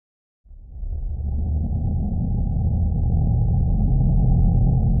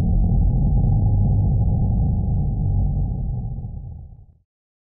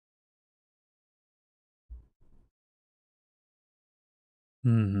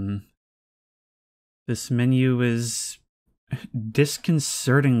Hmm. This menu is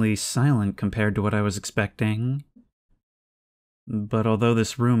disconcertingly silent compared to what I was expecting. But although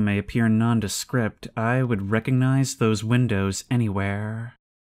this room may appear nondescript, I would recognize those windows anywhere.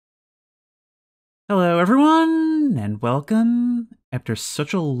 Hello everyone, and welcome, after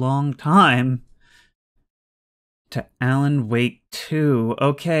such a long time, to Alan Wake 2.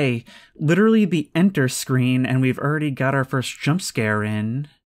 Okay, literally the enter screen, and we've already got our first jump scare in.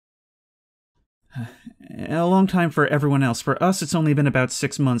 A long time for everyone else. For us, it's only been about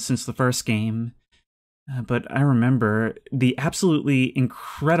 6 months since the first game. But I remember the absolutely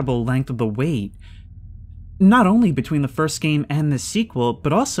incredible length of the wait. Not only between the first game and the sequel,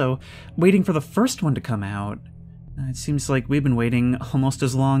 but also waiting for the first one to come out. It seems like we've been waiting almost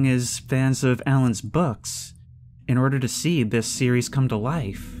as long as fans of Alan's books in order to see this series come to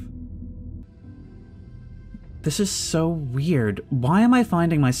life. This is so weird. Why am I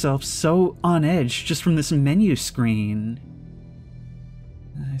finding myself so on edge just from this menu screen?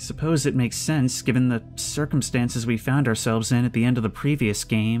 I suppose it makes sense given the circumstances we found ourselves in at the end of the previous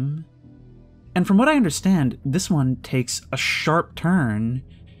game. And from what I understand, this one takes a sharp turn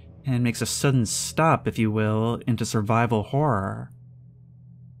and makes a sudden stop, if you will, into survival horror.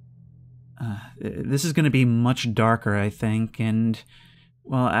 This is going to be much darker, I think, and,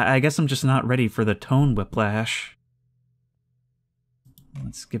 well, I guess I'm just not ready for the tone whiplash.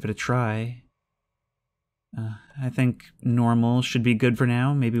 Let's give it a try. I think normal should be good for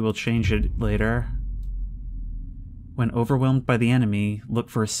now. Maybe we'll change it later. When overwhelmed by the enemy, look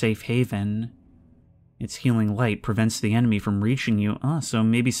for a safe haven. Its healing light prevents the enemy from reaching you. So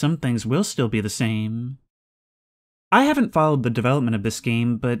maybe some things will still be the same. I haven't followed the development of this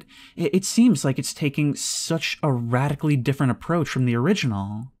game, but it seems like it's taking such a radically different approach from the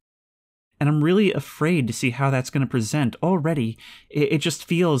original. And I'm really afraid to see how that's going to present. Already, it just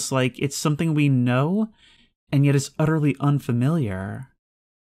feels like it's something we know, and yet is utterly unfamiliar.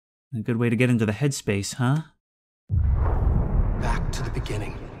 A good way to get into the headspace, huh? Back to the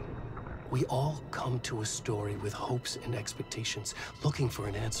beginning. We all come to a story with hopes and expectations, looking for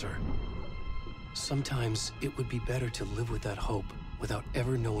an answer. Sometimes it would be better to live with that hope without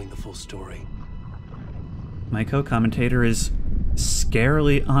ever knowing the full story. My co-commentator is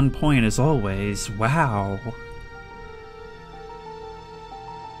scarily on point as always. Wow.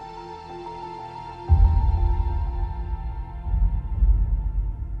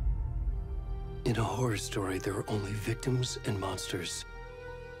 In a horror story, there are only victims and monsters.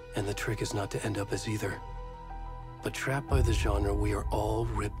 And the trick is not to end up as either. But trapped by the genre, we are all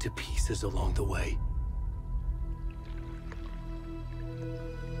ripped to pieces along the way.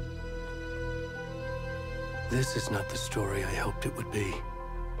 This is not the story I hoped it would be.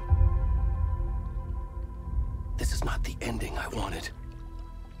 This is not the ending I wanted.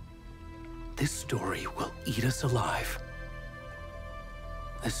 This story will eat us alive.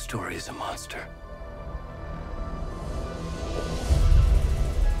 This story is a monster.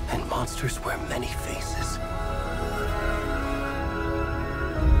 And monsters wear many faces.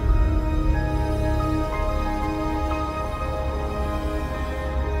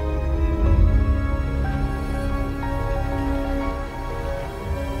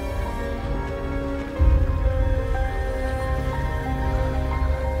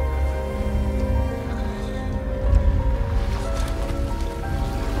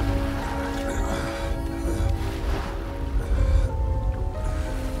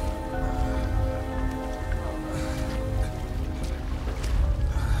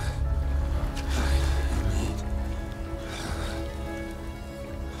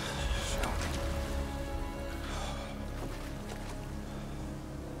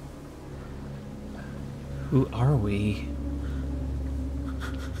 Who are we?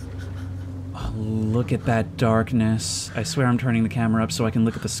 Oh, look at that darkness. I swear I'm turning the camera up so I can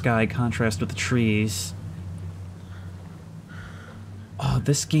look at the sky contrast with the trees. Oh,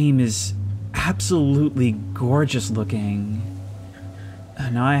 this game is absolutely gorgeous looking.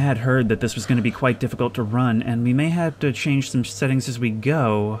 Now, I had heard that this was going to be quite difficult to run, and we may have to change some settings as we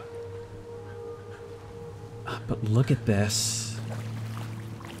go. But look at this.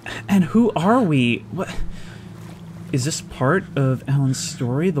 And who are we? What? Is this part of Alan's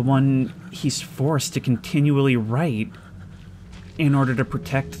story? The one he's forced to continually write in order to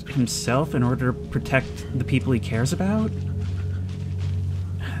protect himself, in order to protect the people he cares about?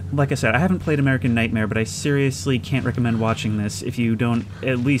 Like I said, I haven't played American Nightmare, but I seriously can't recommend watching this if you don't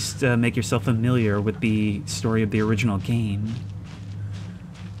at least make yourself familiar with the story of the original game.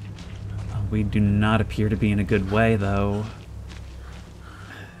 We do not appear to be in a good way, though.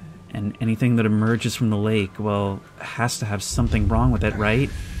 And anything that emerges from the lake, well, has to have something wrong with it, right?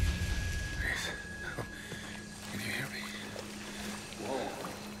 Can you hear me?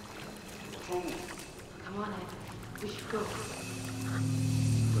 Come on, Ed. We should go.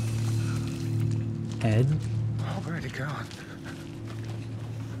 Ed? Oh, where'd he go?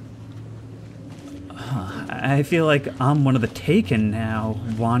 I feel like I'm one of the Taken now,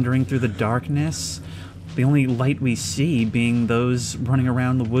 wandering through the darkness. The only light we see being those running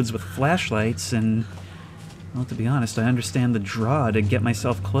around the woods with flashlights, and, well, to be honest, I understand the draw to get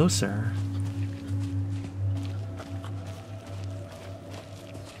myself closer.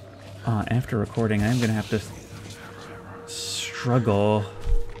 After recording, I'm gonna have to struggle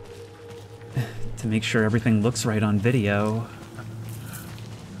to make sure everything looks right on video.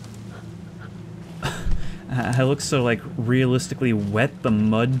 I look so, like, realistically wet, the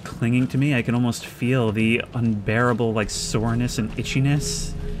mud clinging to me. I can almost feel the unbearable, like, soreness and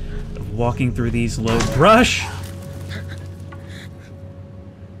itchiness of walking through these low brush.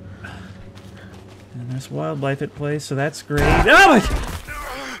 And there's wildlife at play, so that's great. Oh my!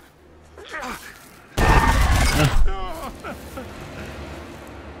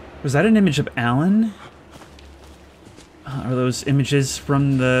 Was that an image of Alan? Are those images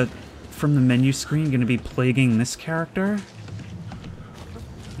from the menu screen going to be plaguing this character?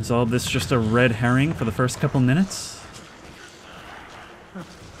 Is all of this just a red herring for the first couple minutes?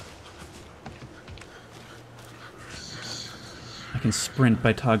 I can sprint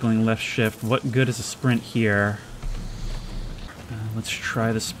by toggling left shift. What good is a sprint here? Let's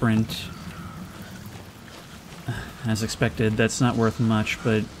try the sprint. As expected, that's not worth much,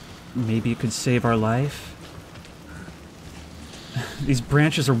 but maybe it could save our life. These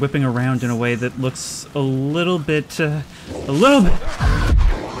branches are whipping around in a way that looks a little bit... There's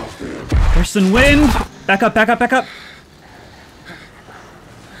some wind! Back up, back up, back up!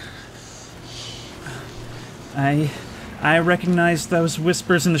 I recognize those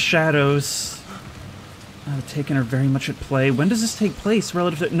whispers in the shadows. Taken are very much at play. When does this take place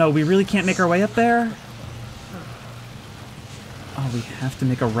relative to... No, we really can't make our way up there? Oh, we have to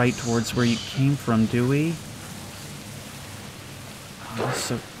make a right towards where you came from, do we? Oh, it's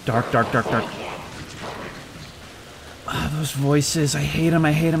so dark, dark, dark, dark. Ah, those voices. I hate them,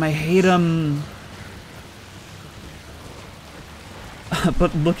 I hate them, I hate them.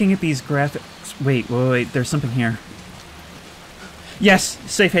 But looking at these graphics... Wait, wait, wait, there's something here. Yes!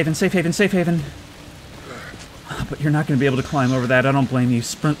 Safe haven, safe haven, safe haven. But you're not going to be able to climb over that. I don't blame you.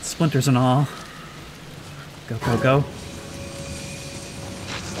 Splinters and all. Go, go, go.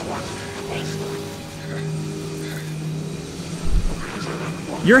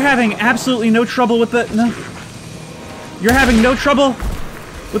 You're having absolutely no trouble with the... No. You're having no trouble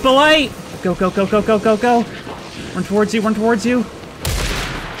with the light! Go, go, go, go, go, go, go! Run towards you, run towards you!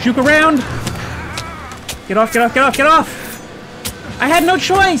 Juke around! Get off, get off, get off, get off! I had no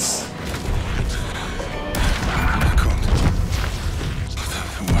choice!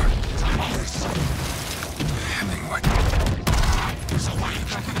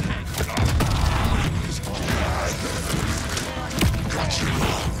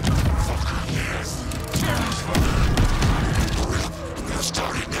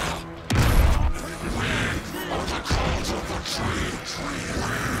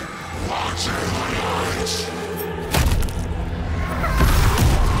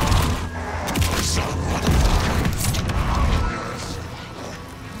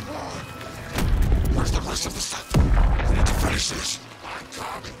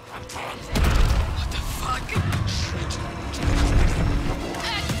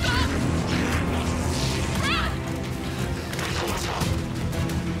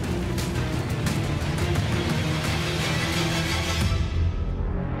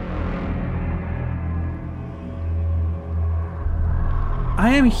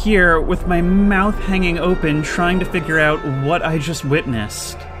 I am here with my mouth hanging open, trying to figure out what I just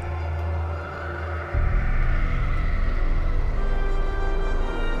witnessed.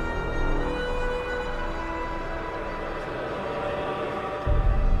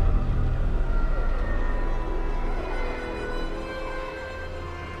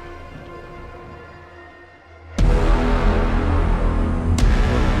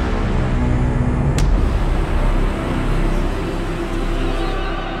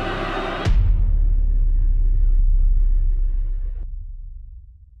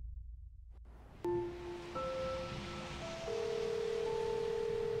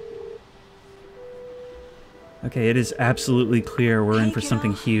 Okay, it is absolutely clear we're in for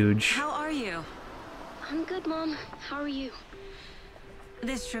something huge. How are you? I'm good, Mom. How are you?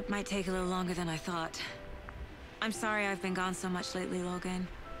 This trip might take a little longer than I thought. I'm sorry I've been gone so much lately, Logan.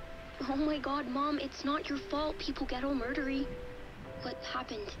 Oh my god, Mom, it's not your fault people get all murdery. What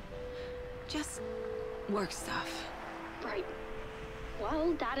happened? Just work stuff. Right.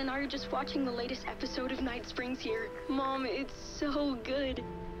 Well, Dad and I are just watching the latest episode of Night Springs here. Mom, it's so good.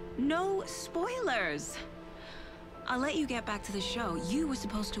 No spoilers. I'll let you get back to the show. You were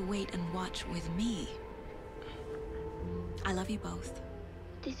supposed to wait and watch with me. I love you both.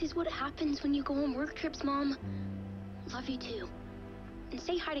 This is what happens when you go on work trips, Mom. Love you too. And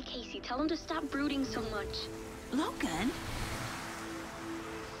say hi to Casey. Tell him to stop brooding so much. Logan?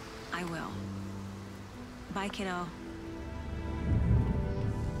 I will. Bye, kiddo.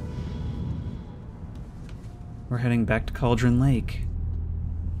 We're heading back to Cauldron Lake.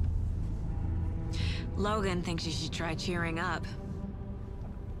 Logan thinks you should try cheering up.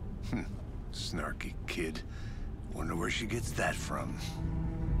 Snarky kid. Wonder where she gets that from.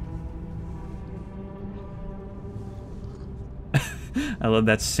 I love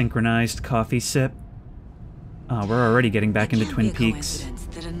that synchronized coffee sip. Oh, we're already getting back into Twin Peaks.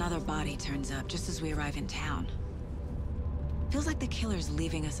 Coincidence that another body turns up just as we arrive in town. Feels like the killer's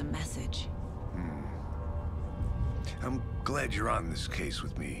leaving us a message. I'm glad you're on this case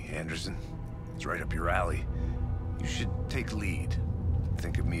with me, Anderson. It's right up your alley. You should take lead.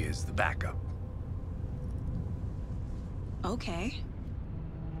 Think of me as the backup. Okay.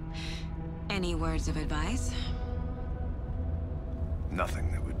 Any words of advice?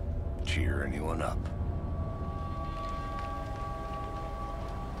 Nothing that would cheer anyone up.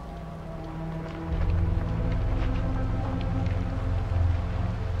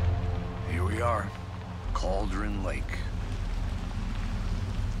 Here we are. Cauldron Lake.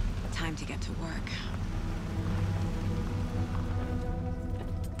 Time to get to work.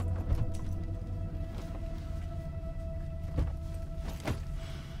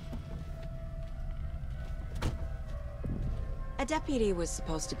 A deputy was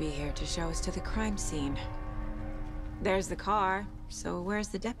supposed to be here to show us to the crime scene. There's the car, so where's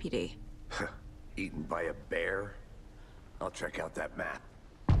the deputy? Eaten by a bear? I'll check out that map.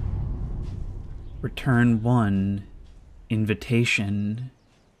 Return 1. Invitation.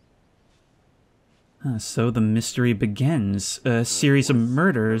 So the mystery begins. A series of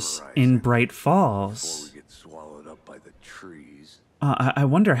murders in Bright Falls. Before we get swallowed up by the trees. I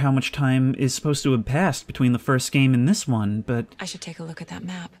wonder how much time is supposed to have passed between the first game and this one, but... I should take a look at that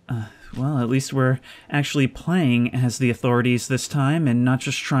map. Well, at least we're actually playing as the authorities this time and not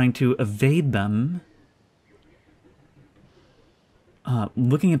just trying to evade them.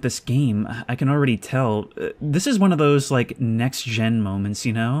 Looking at this game, I can already tell, this is one of those, like, next-gen moments,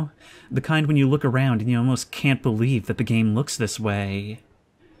 you know? The kind when you look around and you almost can't believe that the game looks this way.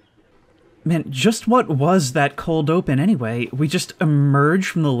 Man, just what was that cold open anyway? We just emerged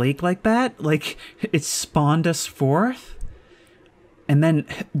from the lake like that? Like, it spawned us forth? And then,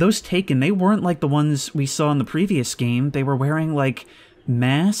 those taken, they weren't like the ones we saw in the previous game. They were wearing, like,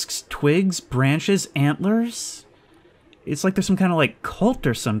 masks, twigs, branches, antlers. It's like there's some kind of, like, cult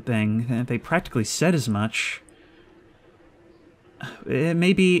or something. They practically said as much. It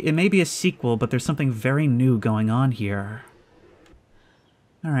may be a sequel, but there's something very new going on here.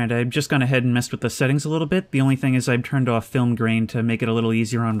 Alright, I've just gone ahead and messed with the settings a little bit. The only thing is I've turned off film grain to make it a little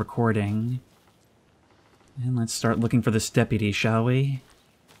easier on recording. And let's start looking for this deputy, shall we?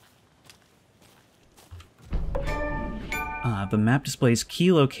 The map displays key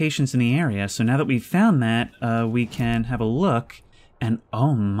locations in the area, so now that we've found that, we can have a look, and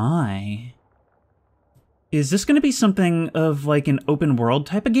oh my. Is this going to be something of, like, an open world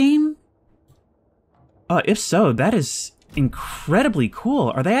type of game? If so, that is incredibly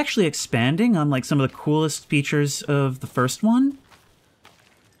cool. Are they actually expanding on, like, some of the coolest features of the first one?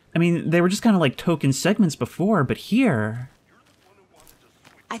 I mean, they were just kind of like token segments before, but here...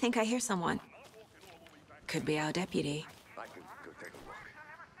 I think I hear someone. Could be our deputy.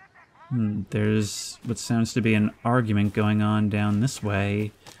 There's what sounds to be an argument going on down this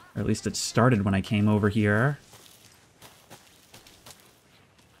way. Or at least it started when I came over here.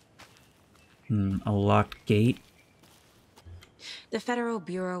 A locked gate. The Federal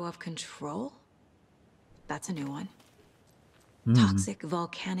Bureau of Control? That's a new one. Toxic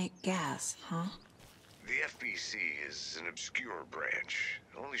volcanic gas, huh? The FBC is an obscure branch.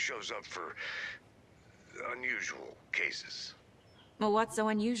 It only shows up for unusual cases. Well, what's so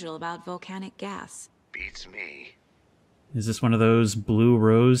unusual about volcanic gas? Beats me. Is this one of those Blue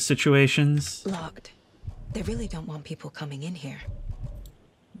Rose situations? Locked. They really don't want people coming in here.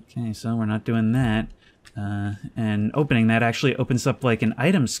 Okay, so we're not doing that. And opening that actually opens up like an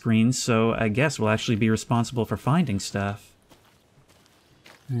item screen, so I guess we'll actually be responsible for finding stuff.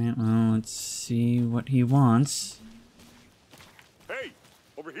 Alright, well, let's see what he wants. Hey,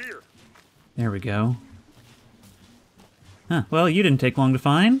 over here. There we go. Huh, well, you didn't take long to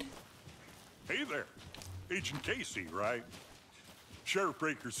find. Hey there. Agent Casey, right? Sheriff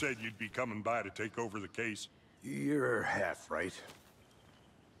Breaker said you'd be coming by to take over the case. You're half right.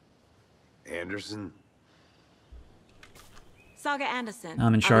 Anderson? Saga Anderson.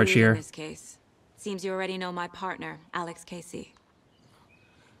 I'm in charge I'll be leading here. this case. Seems you already know my partner, Alex Casey.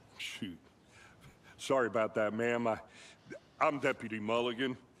 Shoot. Sorry about that, ma'am. I'm Deputy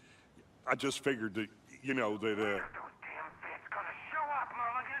Mulligan. I just figured that, you know, that,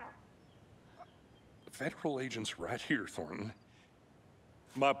 Federal agent's right here, Thornton.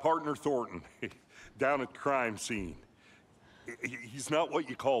 My partner, Thornton, down at the crime scene. He's not what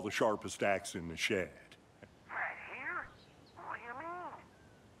you call the sharpest axe in the shed. Right here? What do you mean?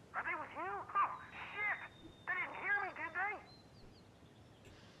 Are they with you? Oh, shit! They didn't hear me,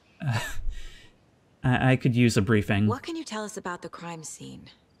 did they? I could use a briefing. What can you tell us about the crime scene?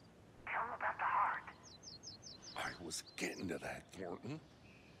 Tell them about the heart. I was getting to that, Thornton.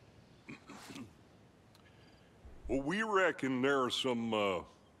 Well, we reckon there are some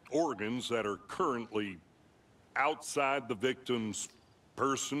organs that are currently outside the victim's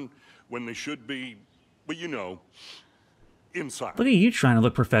person when they should be, well, you know, inside. Look at you trying to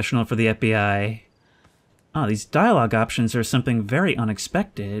look professional for the FBI. Oh, these dialogue options are something very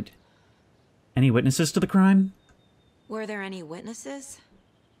unexpected. Any witnesses to the crime? Were there any witnesses?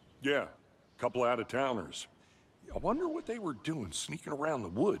 Yeah, a couple out-of-towners. I wonder what they were doing sneaking around the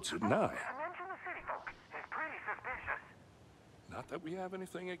woods at night. Mention the city folk. It's pretty suspicious. Not that we have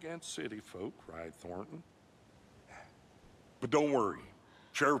anything against city folk, right, Thornton? But don't worry.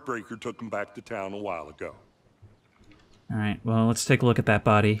 Sheriff Breaker took them back to town a while ago. Alright, well, let's take a look at that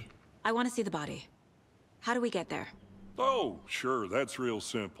body. I want to see the body. How do we get there? Oh, sure, that's real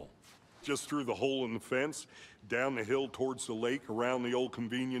simple. Just through the hole in the fence, down the hill towards the lake, around the old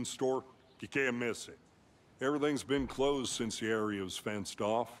convenience store. You can't miss it. Everything's been closed since the area was fenced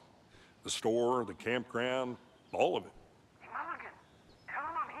off. The store, the campground, all of it. Hey, Mulligan, tell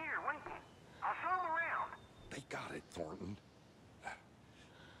them I'm here, waiting. I'll show them around. They got it, Thornton.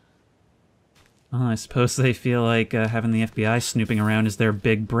 Well, I suppose they feel like having the FBI snooping around is their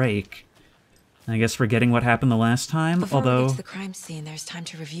big break. I guess forgetting what happened the last time, Before we although... get to the crime scene, there's time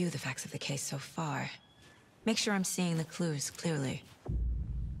to review the facts of the case so far. Make sure I'm seeing the clues clearly.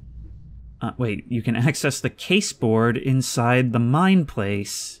 Wait, you can access the case board inside the Mine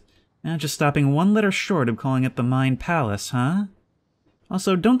Place. Just stopping one letter short of calling it the Mine Palace, huh?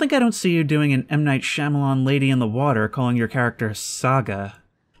 Also, don't think I don't see you doing an M. Night Shyamalan Lady in the Water calling your character Saga.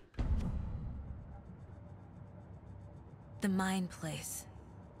 The Mine Place.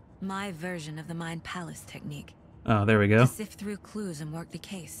 My version of the Mine Palace technique. Oh, there we go. To sift through clues and work the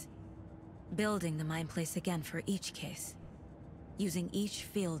case. Building the Mine Place again for each case. Using each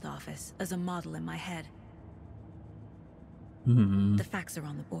field office as a model in my head. The facts are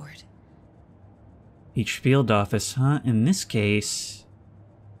on the board. Each field office, huh? In this case...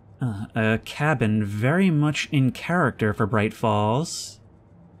 a cabin very much in character for Bright Falls.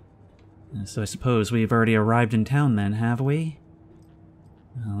 So I suppose we've already arrived in town then, have we?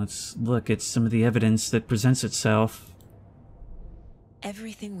 Let's look at some of the evidence that presents itself.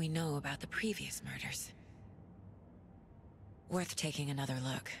 Everything we know about the previous murders. Worth taking another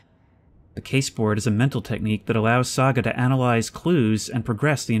look. The case board is a mental technique that allows Saga to analyze clues and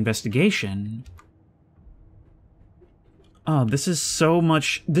progress the investigation. Oh, this is so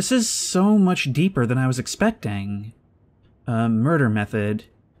much deeper than I was expecting. Murder method.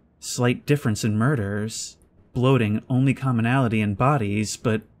 Slight difference in murders. Bloating, only commonality in bodies,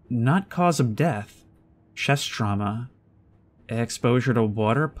 but not cause of death. Chest trauma. Exposure to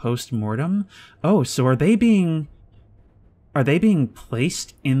water post-mortem? Oh, so are they being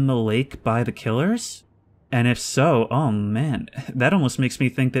placed in the lake by the killers? And if so, oh man, that almost makes me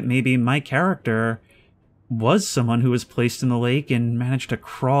think that maybe my character was someone who was placed in the lake and managed to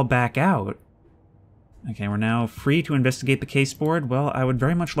crawl back out. Okay, we're now free to investigate the case board. Well, I would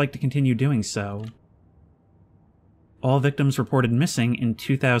very much like to continue doing so. All victims reported missing in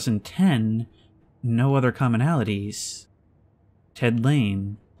 2010. No other commonalities. Ted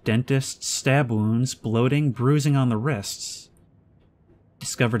Lane. Dentist, stab wounds, bloating, bruising on the wrists.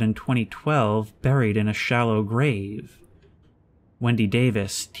 Discovered in 2012, buried in a shallow grave. Wendy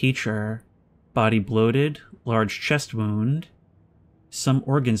Davis, teacher. Body bloated, large chest wound. Some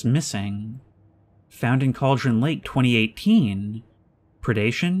organs missing. Found in Cauldron Lake 2018.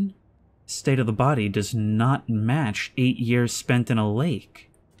 Predation? State of the body does not match 8 years spent in a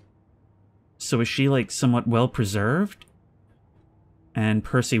lake. So is she, like, somewhat well preserved? And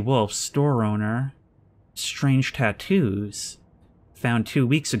Percy Wolf, store owner. Strange tattoos. Found 2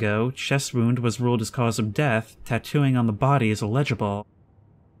 weeks ago, chest wound was ruled as cause of death, tattooing on the body is illegible.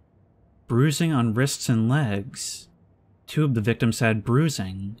 Bruising on wrists and legs. 2 of the victims had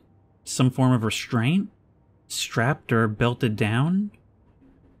bruising. Some form of restraint? Strapped or belted down?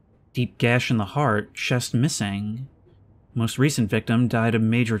 Deep gash in the heart, chest missing. Most recent victim died of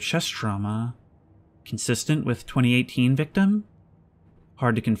major chest trauma. Consistent with 2018 victim?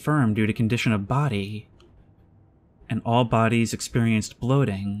 Hard to confirm due to condition of body. And all bodies experienced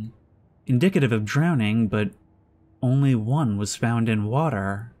bloating. Indicative of drowning, but only one was found in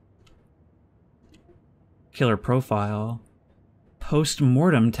water. Killer profile.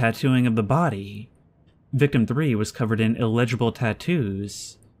 Post-mortem tattooing of the body. Victim 3 was covered in illegible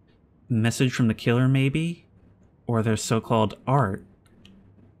tattoos. Message from the killer, maybe? Or their so-called art.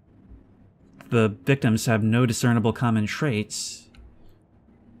 The victims have no discernible common traits.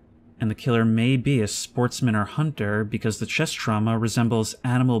 And the killer may be a sportsman or hunter because the chest trauma resembles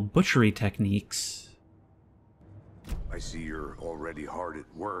animal butchery techniques. I see you're already hard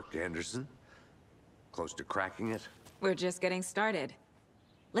at work, Anderson. Close to cracking it? We're just getting started.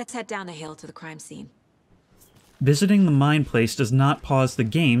 Let's head down the hill to the crime scene. Visiting the mine place does not pause the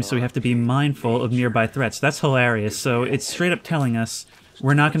game, so we have to be mindful of nearby threats. That's hilarious. So it's straight up telling us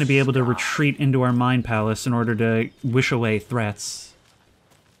we're not going to be able to retreat into our mine palace in order to wish away threats.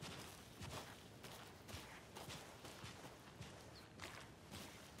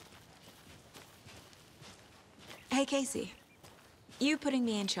 Hey, Casey. You putting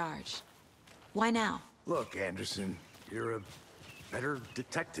me in charge. Why now? Look, Anderson, you're a better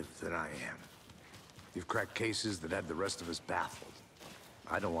detective than I am. You've cracked cases that had the rest of us baffled.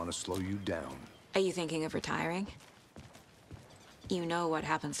 I don't want to slow you down. Are you thinking of retiring? You know what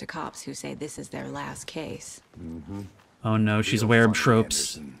happens to cops who say this is their last case. Mm-hmm. Oh no, she's aware of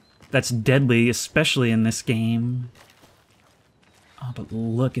tropes. That's deadly, especially in this game. Oh, but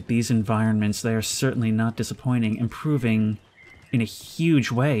look at these environments. They are certainly not disappointing, improving in a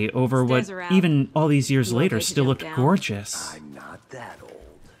huge way over what, even all these years later, still looked gorgeous. I'm not that old.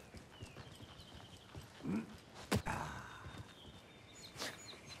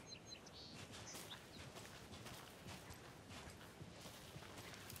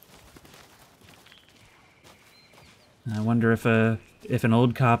 I wonder if an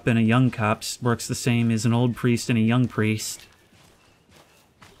old cop and a young cop works the same as an old priest and a young priest.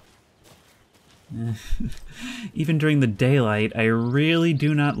 Even during the daylight, I really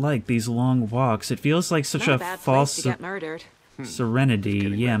do not like these long walks. It feels like such a false to get murdered. serenity.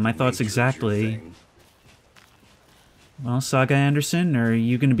 Yeah, my thoughts exactly. Well, Saga Anderson, are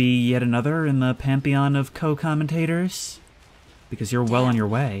you going to be yet another in the pantheon of co-commentators? Because you're well on your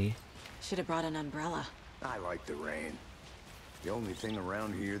way. Should have brought an umbrella. I like the rain. The only thing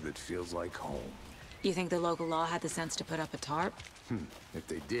around here that feels like home. You think the local law had the sense to put up a tarp? If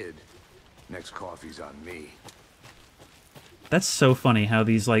they did, next coffee's on me. That's so funny how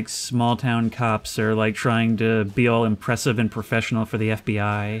these, like, small-town cops are, like, trying to be all impressive and professional for the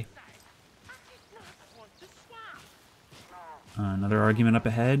FBI. Another argument up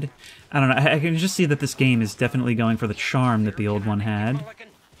ahead? I don't know, I can just see that this game is definitely going for the charm that the old one had.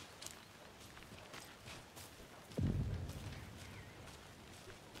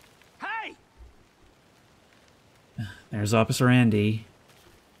 Hey! There's Officer Andy.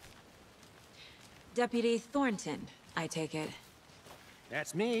 Deputy Thornton, I take it.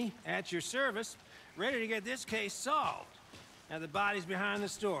 That's me, at your service, ready to get this case solved. Now the body's behind the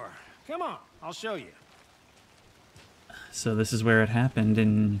store. Come on, I'll show you. So this is where it happened,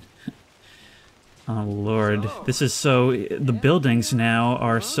 and... oh lord, this is so... the buildings now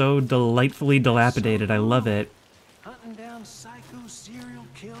are so delightfully dilapidated, I love it. Hunting down psycho serial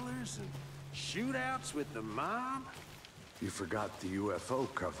killers and shootouts with the mob? You forgot the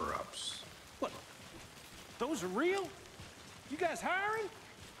UFO cover-ups. What? Those are real? You guys hiring?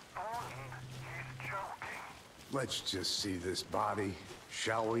 Oh, he's joking. Let's just see this body,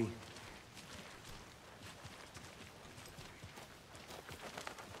 shall we?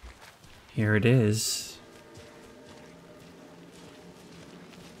 Here it is.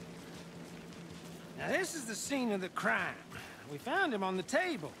 Now this is the scene of the crime. We found him on the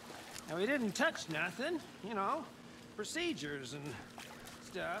table. Now we didn't touch nothing, you know, procedures and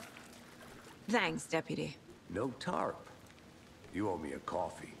stuff. Thanks, Deputy. No tarp. You owe me a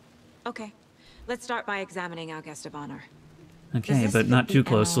coffee. Okay, let's start by examining our guest of honor. Okay, but not too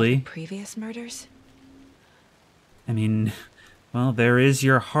closely. Previous murders? I mean, well, there is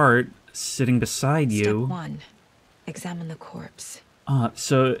your heart sitting beside you. Step 1. Examine the corpse.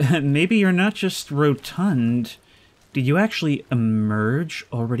 So maybe you're not just rotund. Did you actually emerge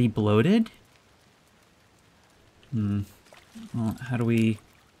already bloated? Well, how do we...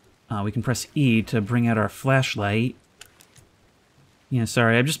 we can press E to bring out our flashlight. Yeah,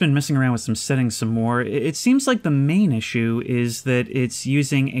 sorry, I've just been messing around with some settings some more. It seems like the main issue is that it's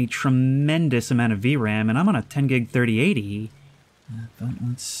using a tremendous amount of VRAM, and I'm on a 10 gig 3080. But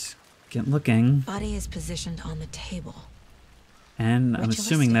let's get looking. Body is positioned on the table. And I'm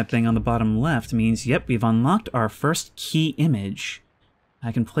assuming that thing on the bottom left means, yep, we've unlocked our first key image.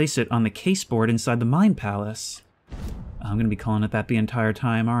 I can place it on the caseboard inside the Mind Palace. I'm going to be calling it that the entire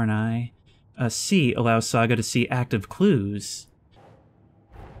time, aren't I? C allows Saga to see active clues.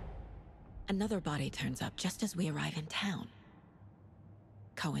 Another body turns up just as we arrive in town.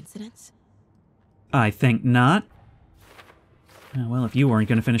 Coincidence? I think not. Well, if you weren't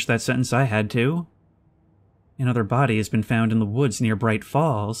going to finish that sentence, I had to. Another body has been found in the woods near Bright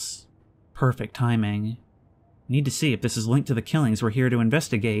Falls. Perfect timing. Need to see if this is linked to the killings we're here to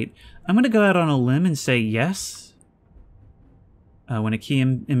investigate. I'm going to go out on a limb and say yes. When a key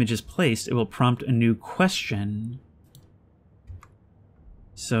image is placed, it will prompt a new question.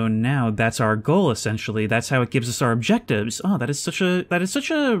 So now that's our goal, essentially. That's how it gives us our objectives. Oh, that is such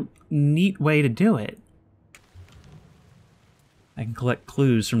a neat way to do it. I can collect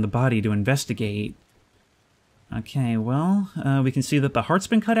clues from the body to investigate. Okay, well, we can see that the heart's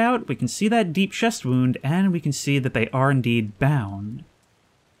been cut out, we can see that deep chest wound, and we can see that they are indeed bound.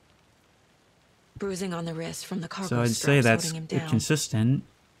 Bruising on the wrist from the cargo So I'd say that's consistent.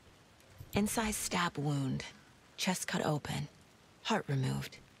 Incised stab wound. Chest cut open. Heart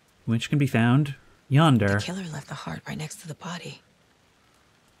removed. Which can be found yonder. The killer left the heart right next to the body.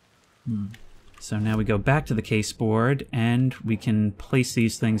 So now we go back to the caseboard, and we can place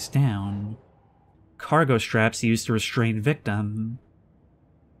these things down. Cargo straps used to restrain victim.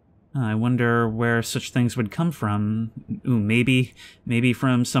 I wonder where such things would come from. Ooh, maybe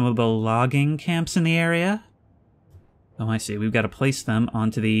from some of the logging camps in the area? Oh, I see. We've got to place them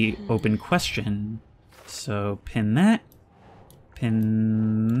onto the open question. So pin that,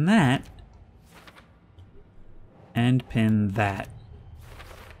 and pin that.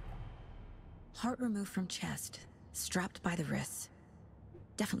 Heart removed from chest, strapped by the wrists.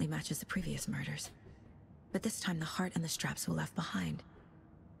 Definitely matches the previous murders. But this time the heart and the straps were left behind.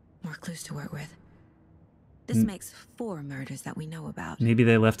 More clues to work with. This makes 4 murders that we know about. Maybe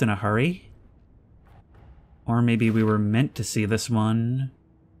they left in a hurry? Or maybe we were meant to see this one.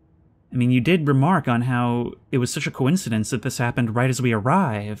 I mean, you did remark on how it was such a coincidence that this happened right as we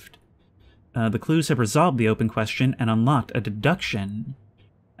arrived. The clues have resolved the open question and unlocked a deduction.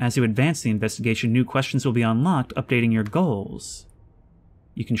 As you advance the investigation, new questions will be unlocked, updating your goals.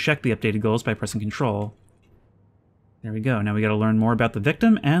 You can check the updated goals by pressing Control. There we go. Now we gotta learn more about the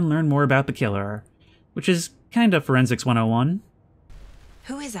victim and learn more about the killer. Which is kind of Forensics 101.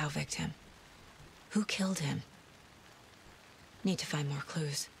 Who is our victim? Who killed him? Need to find more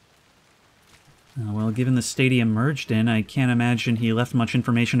clues. Well, given the state he emerged in, I can't imagine he left much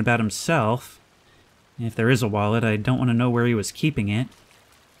information about himself. If there is a wallet, I don't want to know where he was keeping it.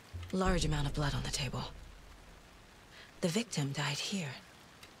 Large amount of blood on the table. The victim died here.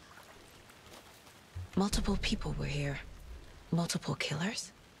 Multiple people were here. Multiple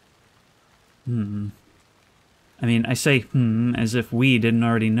killers? I mean, I say as if we didn't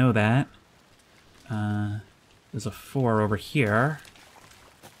already know that. There's a 4 over here.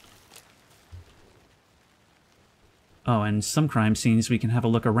 Oh, and some crime scenes we can have a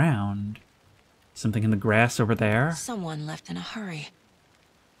look around. Something in the grass over there. Someone left in a hurry.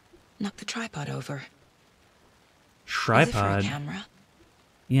 Knocked the tripod over. Tripod? Is it for a camera?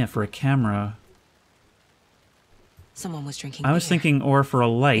 Yeah, for a camera. Someone was drinking I was beer. thinking or for a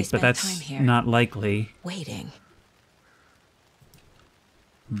light, They but spent that's time here. not likely. Waiting.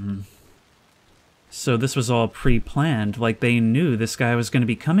 So this was all pre-planned, like they knew this guy was going to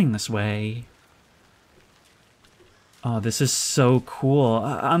be coming this way. Oh, this is so cool.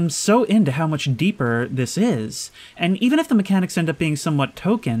 I'm so into how much deeper this is. And even if the mechanics end up being somewhat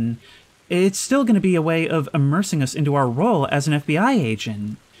token, it's still going to be a way of immersing us into our role as an FBI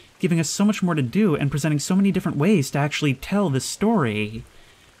agent, giving us so much more to do and presenting so many different ways to actually tell this story.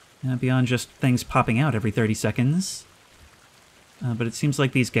 Beyond just things popping out every 30 seconds. But it seems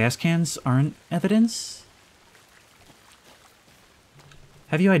like these gas cans aren't evidence.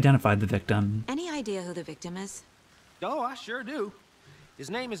 Have you identified the victim? Any idea who the victim is? Oh, I sure do. His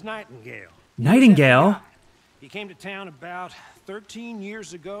name is Nightingale. Nightingale? He came to town about 13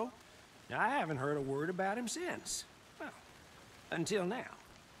 years ago. I haven't heard a word about him since. Well, until now.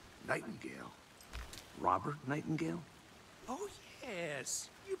 Nightingale? Robert Nightingale? Oh, yes.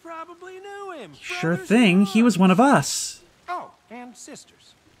 You probably knew him. Sure Brothers thing, in he was arms. one of us. Oh, and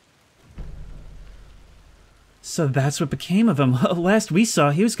sisters. So that's what became of him. Last we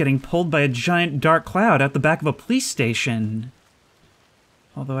saw, he was getting pulled by a giant dark cloud out the back of a police station.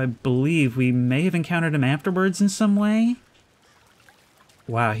 Although I believe we may have encountered him afterwards in some way.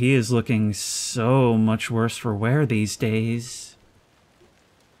 Wow, he is looking so much worse for wear these days.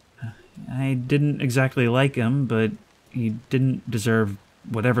 I didn't exactly like him, but he didn't deserve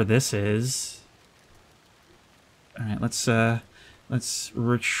whatever this is. Alright, let's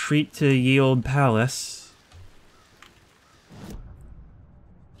retreat to ye old palace.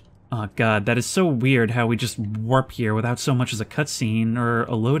 Oh god, that is so weird how we just warp here without so much as a cutscene or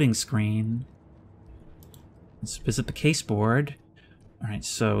a loading screen. Let's visit the case board. Alright,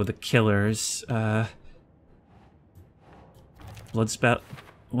 so the killers, blood spout.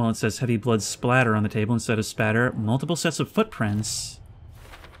 Well, it says heavy blood splatter on the table instead of spatter. Multiple sets of footprints.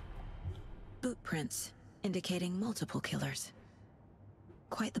 Boot prints, indicating multiple killers.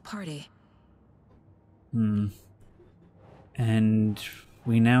 Quite the party. And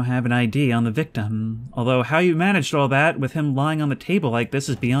we now have an ID on the victim. Although how you managed all that with him lying on the table like this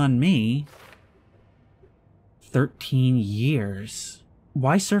is beyond me. 13 years.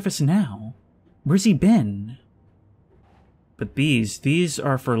 Why surface now? Where's he been? But these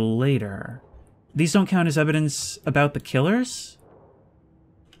are for later. These don't count as evidence about the killers?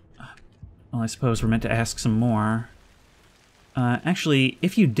 Well, I suppose we're meant to ask some more. Actually,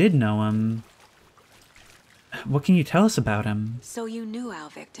 if you did know him, what can you tell us about him? So you knew our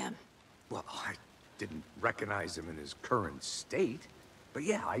victim? Well, I didn't recognize him in his current state. But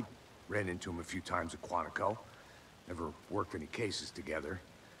yeah, I ran into him a few times at Quantico. Never worked any cases together.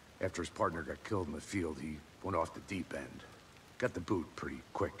 After his partner got killed in the field, he went off the deep end. Got the boot pretty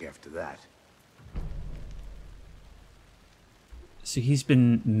quick after that. So he's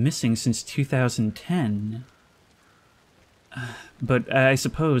been missing since 2010. But I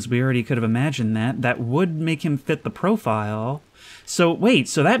suppose we already could have imagined that. That would make him fit the profile. So wait,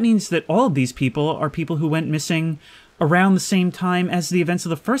 so that means that all of these people are people who went missing around the same time as the events of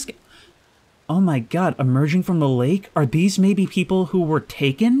the first game. Oh my god, emerging from the lake? Are these maybe people who were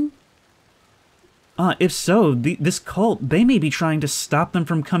taken? If so, this cult, they may be trying to stop them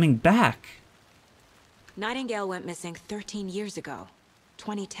from coming back. Nightingale went missing 13 years ago.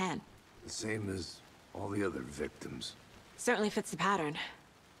 2010. The same as all the other victims. Certainly fits the pattern.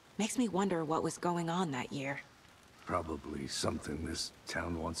 Makes me wonder what was going on that year. Probably something this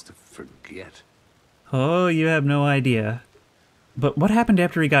town wants to forget. Oh, you have no idea. But what happened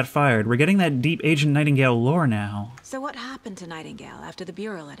after he got fired? We're getting that deep Agent Nightingale lore now. So what happened to Nightingale after the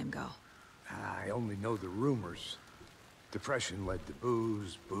Bureau let him go? I only know the rumors. Depression led to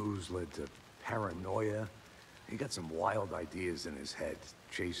booze, booze led to paranoia. He got some wild ideas in his head,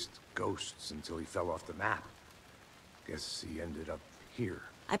 chased ghosts until he fell off the map. Guess he ended up here.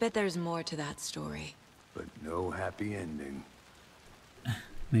 I bet there's more to that story. But no happy ending.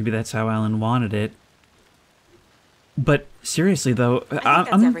 Maybe that's how Alan wanted it. But seriously, though, I think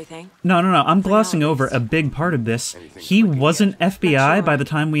that's everything. No, I'm glossing over a big part of this. He wasn't FBI by the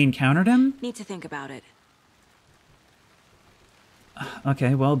time we encountered him? Need to think about it.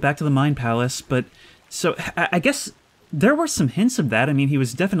 Okay, well, back to the Mind Palace, but... So, I guess there were some hints of that. I mean, he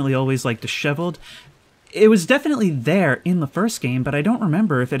was definitely always, like, disheveled. It was definitely there in the first game, but I don't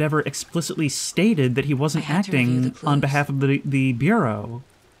remember if it ever explicitly stated that he wasn't acting on behalf of the Bureau.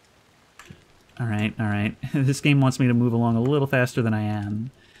 Alright. This game wants me to move along a little faster than I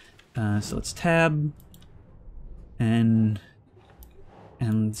am. So let's tab. And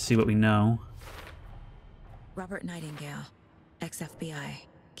see what we know. Robert Nightingale, ex-FBI,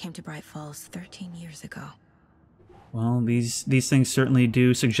 came to Bright Falls 13 years ago. Well, these things certainly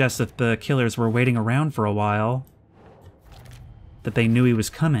do suggest that the killers were waiting around for a while. That they knew he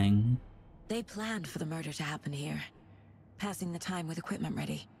was coming. They planned for the murder to happen here, passing the time with equipment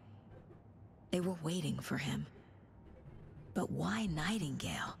ready. They were waiting for him. But why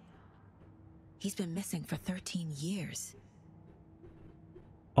Nightingale? He's been missing for 13 years.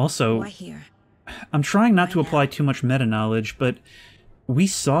 Also, why here? I'm trying not to apply too much meta-knowledge, but we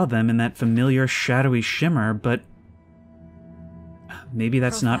saw them in that familiar shadowy shimmer, but maybe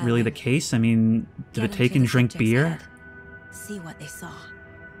that's not really the case. I mean, did it take and drink beer? See what they saw.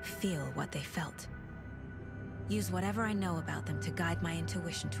 Feel what they felt. Use whatever I know about them to guide my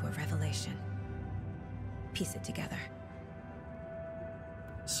intuition to a revelation. Piece it together.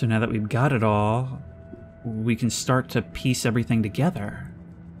 So now that we've got it all, we can start to piece everything together.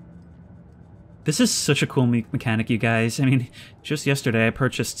 This is such a cool mechanic, you guys. I mean, just yesterday I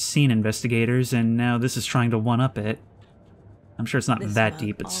purchased Scene Investigators, and now this is trying to one-up it. I'm sure it's not that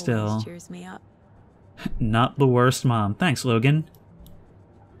deep, but still. Cheers me up. Not the worst mom. Thanks, Logan.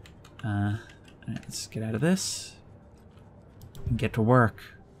 Alright, let's get out of this. And get to work.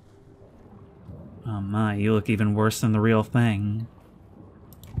 Oh my, you look even worse than the real thing.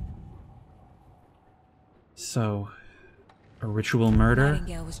 So, a ritual murder?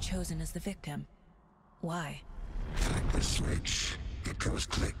 Nightingale was chosen as the victim. Why? Flick the switch. It goes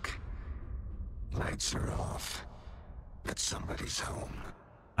click. Lights are off. But somebody's home.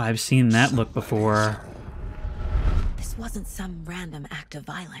 I've seen that look before. This wasn't some random act of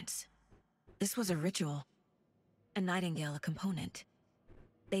violence. This was a ritual. And Nightingale a component.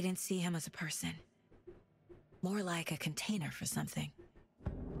 They didn't see him as a person. More like a container for something.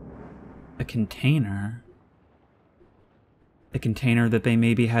 A container? A container that they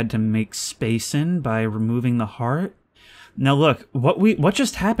maybe had to make space in by removing the heart? Now look, what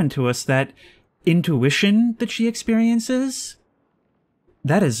just happened to us, that intuition that she experiences?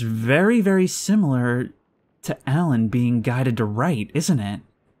 That is very, very similar to Alan being guided to write, isn't it?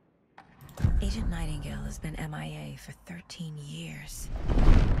 Agent Nightingale has been MIA for 13 years.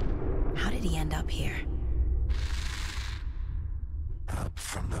 How did he end up here? Up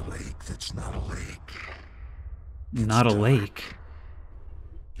from the lake that's not a lake. Not a lake.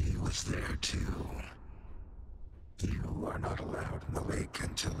 He was there too. You are not allowed in the lake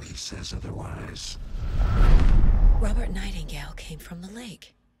until he says otherwise. Robert Nightingale came from the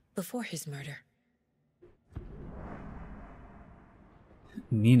lake before his murder.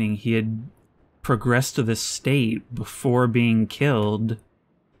 Meaning he had progressed to this state before being killed.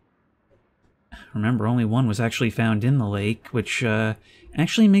 Remember, only one was actually found in the lake, which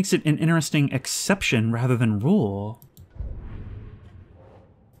actually makes it an interesting exception rather than rule.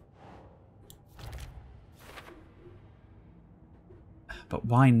 But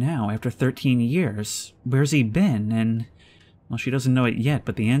why now, after 13 years? Where's he been? And, well, she doesn't know it yet,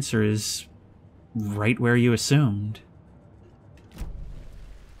 but the answer is right where you assumed.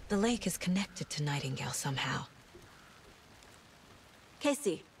 The lake is connected to Nightingale somehow.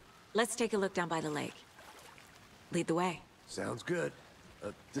 Casey, let's take a look down by the lake. Lead the way. Sounds good.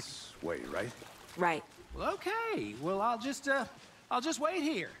 This way, right? Right. Well, okay. Well, I'll just wait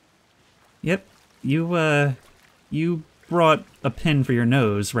here. Yep. You brought a pin for your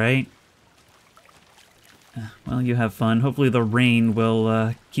nose, right? Well, you have fun. Hopefully the rain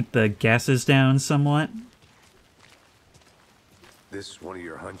will keep the gases down somewhat. This one of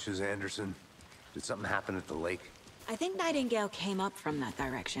your hunches, Anderson? Did something happen at the lake? I think Nightingale came up from that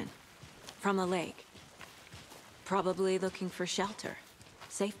direction. From the lake. Probably looking for shelter.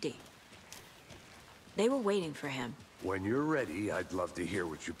 Safety. They were waiting for him. When you're ready, I'd love to hear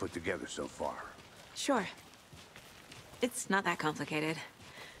what you put together so far. Sure. It's not that complicated.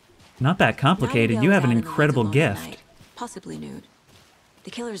 Not that complicated. You have an incredible gift. Night, possibly nude.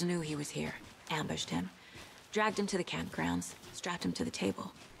 The killers knew he was here, ambushed him, dragged him to the campgrounds, strapped him to the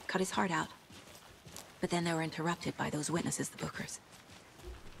table, cut his heart out. But then they were interrupted by those witnesses, the Bookers.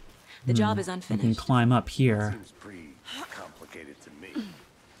 The job is You unfinished. can climb up here. Seems pretty complicated to me.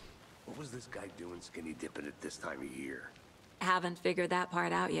 What was this guy doing skinny dipping at this time of year? Haven't figured that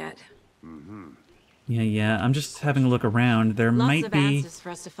part out yet. Yeah, I'm just having a look around. There Lots might of be... answers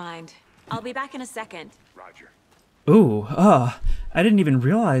for us to find. I'll be back in a second. Roger. Ooh, I didn't even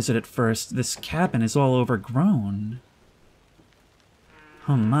realize it at first. This cabin is all overgrown.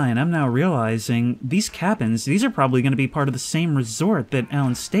 Oh my, and I'm now realizing these cabins, these are probably going to be part of the same resort that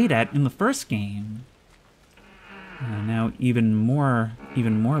Alan stayed at in the first game. Now even more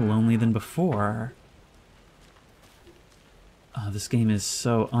lonely than before. This game is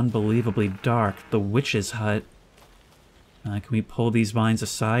so unbelievably dark. The witch's hut. Can we pull these vines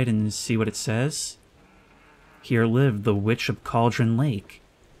aside and see what it says? Here lived the Witch of Cauldron Lake.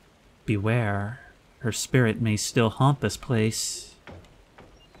 Beware, her spirit may still haunt this place.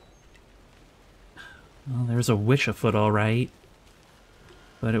 Well, there's a witch afoot, all right.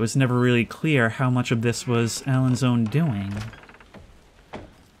 But it was never really clear how much of this was Alan's own doing.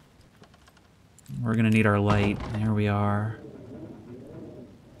 We're gonna need our light. There we are.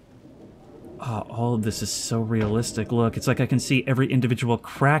 Oh, all of this is so realistic. Look, it's like I can see every individual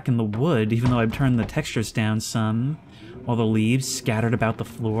crack in the wood, even though I've turned the textures down some. All the leaves scattered about the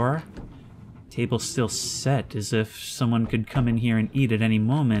floor. Table's still set, as if someone could come in here and eat at any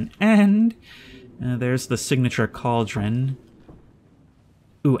moment. And there's the signature cauldron.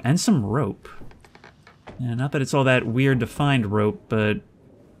 Ooh, and some rope. Not that it's all that weird to find rope, but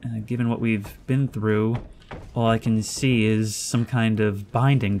given what we've been through, all I can see is some kind of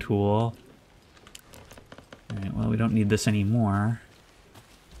binding tool. Alright, well, we don't need this anymore.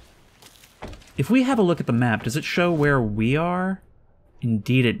 If we have a look at the map, does it show where we are?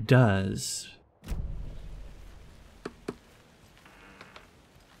 Indeed it does.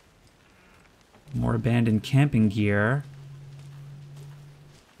 More abandoned camping gear.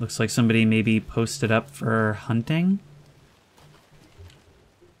 Looks like somebody maybe posted up for hunting.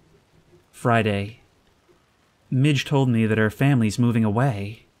 Friday. Midge told me that her family's moving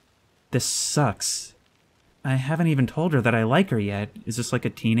away. This sucks. I haven't even told her that I like her yet. Is this like a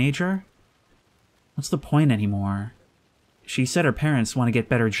teenager? What's the point anymore? She said her parents want to get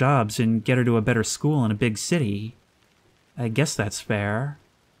better jobs and get her to a better school in a big city. I guess that's fair.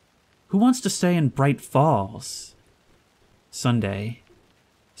 Who wants to stay in Bright Falls? Sunday.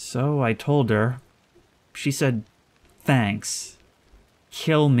 So I told her. She said, thanks.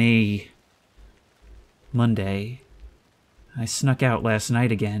 Kill me. Monday. I snuck out last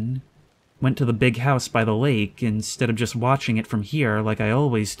night again. Went to the big house by the lake instead of just watching it from here like I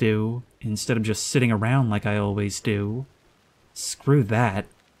always do, instead of just sitting around like I always do. Screw that.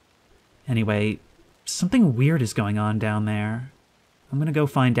 Anyway, something weird is going on down there. I'm gonna go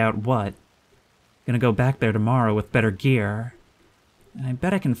find out what. Gonna go back there tomorrow with better gear. And I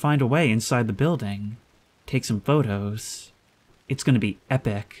bet I can find a way inside the building. Take some photos. It's gonna be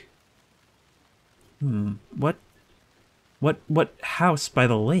epic. What house by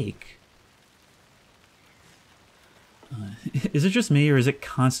the lake? Is it just me, or is it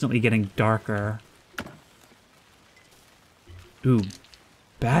constantly getting darker? Ooh,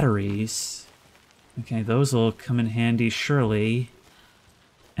 batteries. Okay, those will come in handy, surely.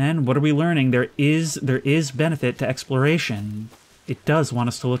 And what are we learning? There is benefit to exploration. It does want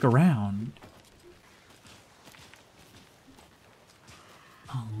us to look around.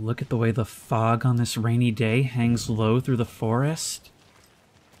 Oh, look at the way the fog on this rainy day hangs low through the forest.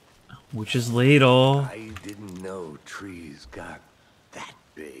 Witch's ladle. I didn't know trees got that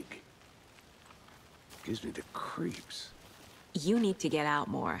big. Gives me the creeps. You need to get out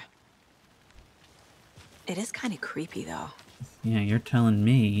more. It is kind of creepy, though. Yeah, you're telling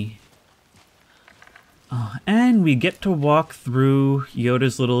me. Oh, and we get to walk through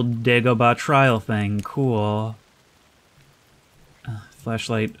Yoda's little Dagobah trial thing. Cool.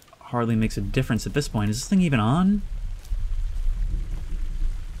 Flashlight hardly makes a difference at this point. Is this thing even on?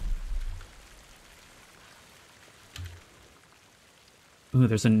 Ooh,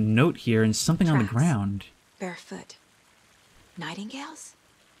 there's a note here and something on the ground. Barefoot. Nightingales?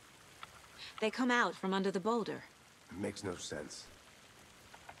 They come out from under the boulder. It makes no sense.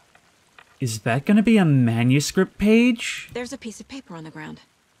 Is that gonna be a manuscript page? There's a piece of paper on the ground.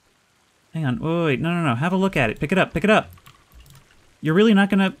 Hang on, wait, no. Have a look at it. Pick it up. You're really not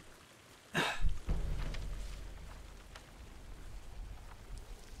gonna...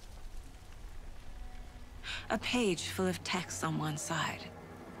 A page full of text on one side.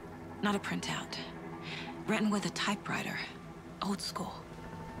 Not a printout. Written with a typewriter. Old school.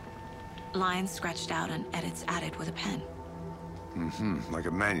 Lines scratched out and edits added with a pen. Like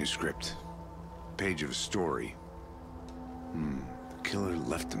a manuscript. Page of a story. The killer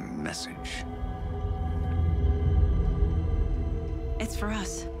left a message. It's for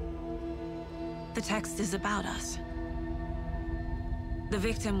us. The text is about us. The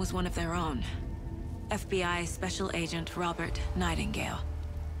victim was one of their own. FBI Special Agent Robert Nightingale.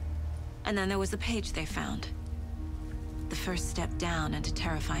 And then there was the page they found. The first step down into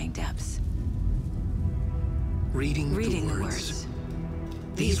terrifying depths. Reading the the words.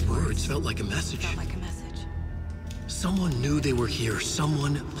 These words felt like a message. Someone knew they were here.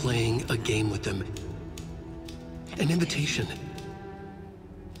 Someone playing a game with them. An invitation.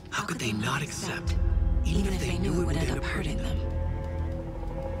 How could they not accept, even if they knew it would end up hurting them?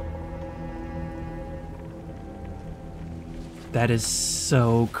 That is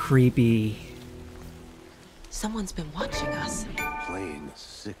so creepy. Someone's been watching us. Playing a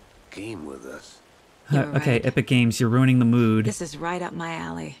sick game with us. Okay, right. Epic Games, you're ruining the mood. This is right up my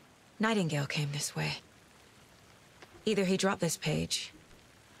alley. Nightingale came this way. Either he dropped this page,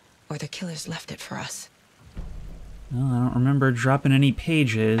 or the killers left it for us. Well, I don't remember dropping any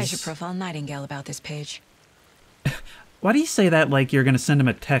pages. I should profile Nightingale about this page. Why do you say that like you're going to send him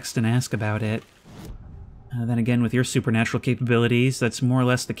a text and ask about it? Then again, with your supernatural capabilities, that's more or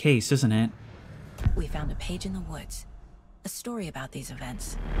less the case, isn't it? We found a page in the woods. A story about these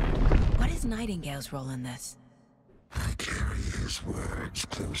events. What is Nightingale's role in this? I carry his words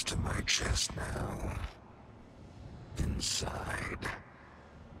close to my chest now. Inside,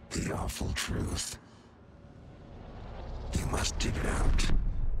 the awful truth. You must dig it out.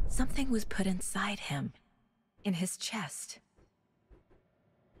 Something was put inside him. In his chest.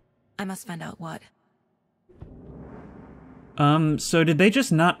 I must find out what. So did they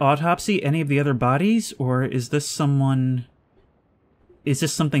just not autopsy any of the other bodies, or is this someone... Is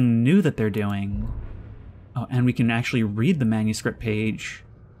this something new that they're doing? Oh, and we can actually read the manuscript page.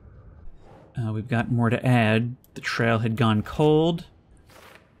 We've got more to add. The trail had gone cold.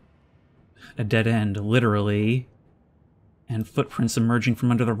 A dead end, literally. And footprints emerging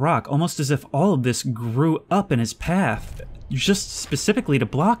from under the rock, almost as if all of this grew up in his path, just specifically to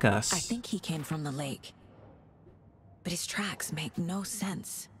block us. I think he came from the lake. But his tracks make no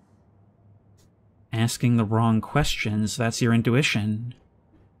sense. Asking the wrong questions, that's your intuition.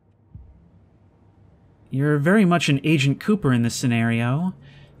 You're very much an Agent Cooper in this scenario.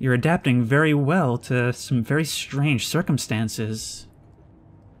 You're adapting very well to some very strange circumstances.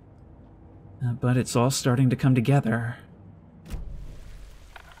 But it's all starting to come together.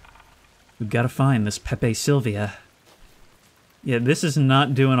 We've got to find this Pepe Sylvia. Yeah, this is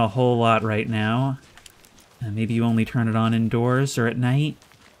not doing a whole lot right now. Maybe you only turn it on indoors or at night.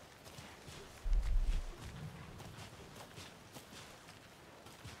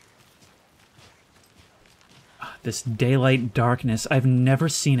 This daylight darkness, I've never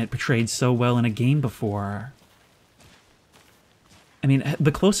seen it portrayed so well in a game before. I mean,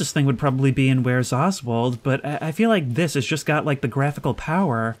 the closest thing would probably be in Where's Oswald, but I feel like this has just got, like, the graphical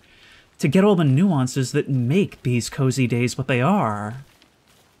power to get all the nuances that make these cozy days what they are.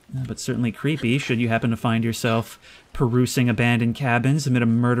 But certainly creepy should you happen to find yourself perusing abandoned cabins amid a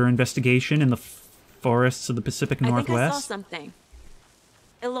murder investigation in the forests of the Pacific Northwest. I think I saw something.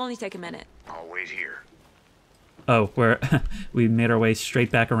 It'll only take a minute. I'll wait here. Oh, we made our way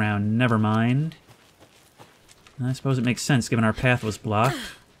straight back around. Never mind. I suppose it makes sense, given our path was blocked.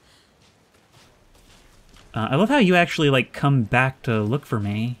 I love how you actually, like, come back to look for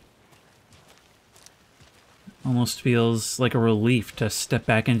me. Almost feels like a relief to step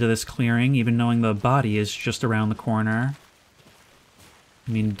back into this clearing, even knowing the body is just around the corner.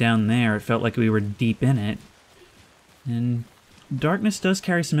 I mean, down there, it felt like we were deep in it. And darkness does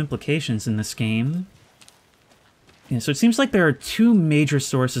carry some implications in this game. Yeah, so it seems like there are two major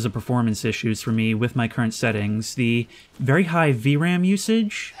sources of performance issues for me with my current settings. The very high VRAM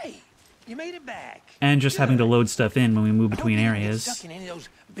usage, Hey, you made it back. and just having to load stuff in when we move between I hope you didn't get areas. stuck in any of those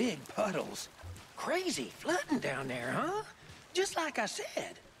big puddles. Crazy flooding down there, huh? Just like I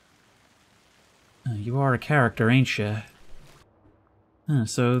said. You are a character, ain't you?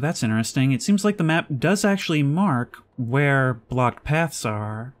 So that's interesting. It seems like the map does actually mark where blocked paths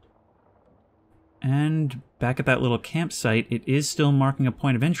are. And back at that little campsite, it is still marking a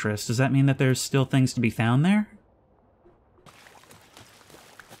point of interest. Does that mean that there's still things to be found there?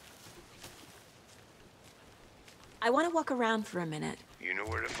 I want to walk around for a minute. You know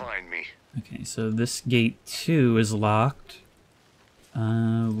where to find me. Okay, so this gate, too, is locked.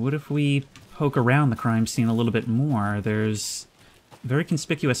 What if we poke around the crime scene a little bit more? There's a very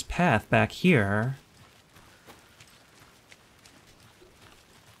conspicuous path back here.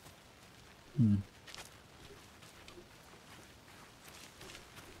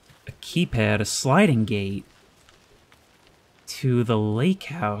 A keypad, a sliding gate to the lake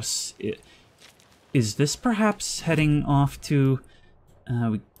house. Is this perhaps heading off to...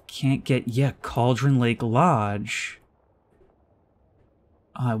 we can't get yet. Cauldron Lake Lodge.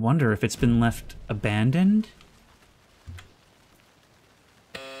 I wonder if it's been left abandoned?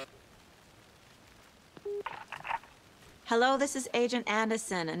 Hello, this is Agent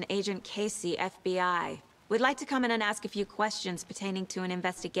Anderson and Agent Casey, FBI. We'd like to come in and ask a few questions pertaining to an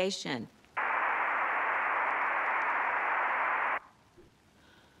investigation.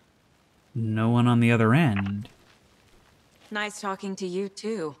 No one on the other end. Nice talking to you,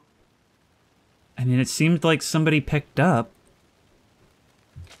 too. I mean, it seemed like somebody picked up.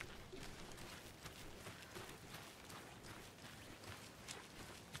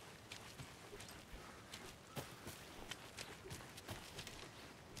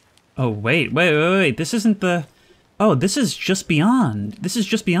 Oh, wait. This isn't the... Oh, this is just beyond. This is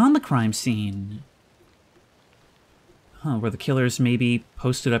just beyond the crime scene. Huh, were the killers maybe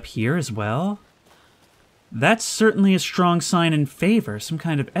posted up here as well? That's certainly a strong sign in favor, some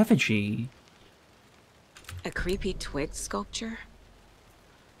kind of effigy. A creepy twig sculpture?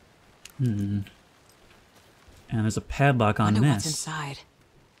 And there's a padlock on Wonder this. what's inside.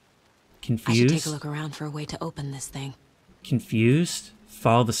 Confused? I should take a look around for a way to open this thing. Confused?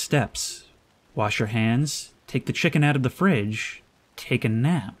 Follow the steps. Wash your hands. Take the chicken out of the fridge. Take a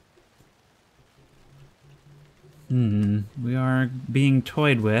nap. We are being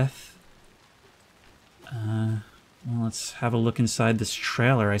toyed with. Well, let's have a look inside this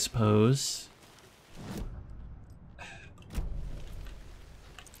trailer, I suppose.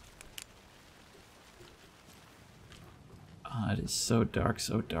 It is so dark,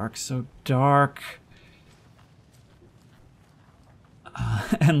 so dark, so dark.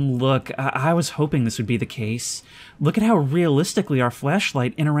 And look, I was hoping this would be the case. Look at how realistically our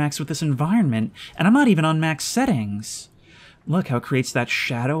flashlight interacts with this environment, and I'm not even on max settings. Look how it creates that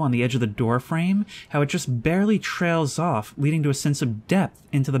shadow on the edge of the door frame, how it just barely trails off, leading to a sense of depth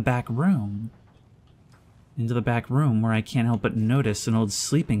into the back room. Into the back room where I can't help but notice an old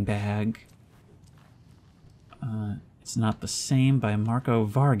sleeping bag. It's Not the Same by Marco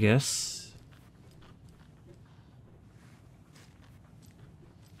Vargas.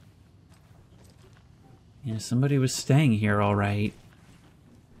 Yeah, somebody was staying here, all right.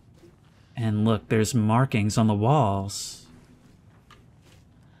 And look, there's markings on the walls.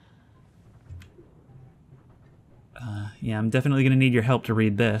 Yeah, I'm definitely going to need your help to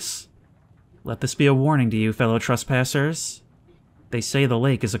read this. Let this be a warning to you, fellow trespassers. They say the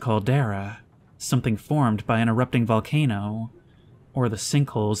lake is a caldera, something formed by an erupting volcano, or the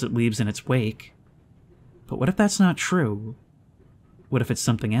sinkholes it leaves in its wake. But what if that's not true? What if it's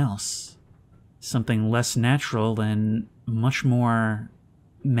something else? Something less natural and much more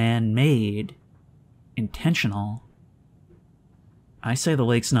man-made, intentional. I say the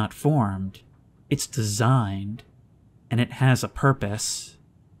lake's not formed, it's designed, and it has a purpose.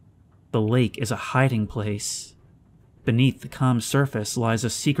 The lake is a hiding place. Beneath the calm surface lies a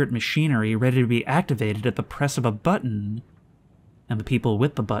secret machinery ready to be activated at the press of a button. And the people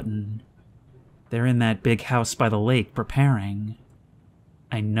with the button, they're in that big house by the lake preparing.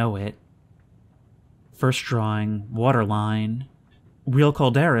 I know it. First drawing, waterline. Real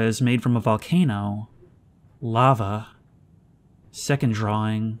caldera is made from a volcano. Lava. Second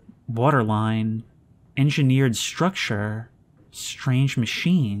drawing, waterline. Engineered structure. Strange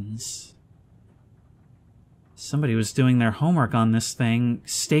machines. Somebody was doing their homework on this thing,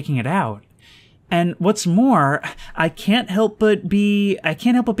 staking it out. And what's more, I can't help but be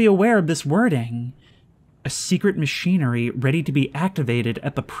aware of this wording. A secret machinery ready to be activated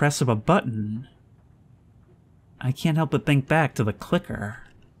at the press of a button. I can't help but think back to the clicker.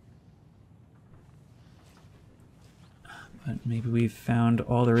 But maybe we've found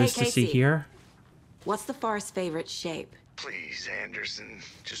all there is to see here. What's the forest's favorite shape? Please, Anderson,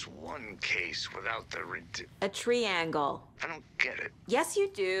 just one case without the A triangle. I don't get it. Yes,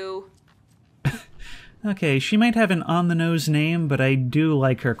 you do. Okay, she might have an on-the-nose name, but I do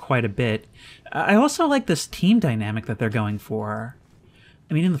like her quite a bit. I also like this team dynamic that they're going for.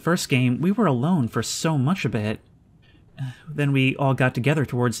 I mean, in the first game, we were alone for so much of it. Then we all got together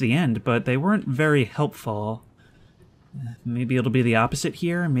towards the end, but they weren't very helpful. Maybe it'll be the opposite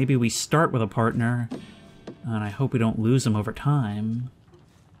here. Maybe we start with a partner, and I hope we don't lose him over time.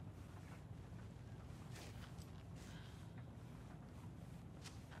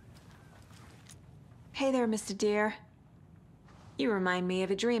 Hey there, Mr. Deer. You remind me of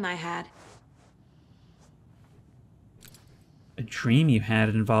a dream I had. A dream you had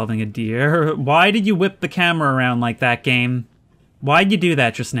involving a deer? Why did you whip the camera around like that, game? Why'd you do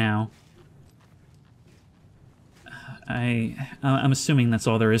that just now? I'm assuming that's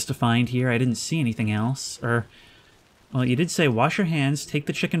all there is to find here. I didn't see anything else. Well, you did say wash your hands, take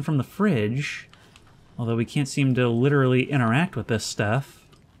the chicken from the fridge. Although we can't seem to literally interact with this stuff.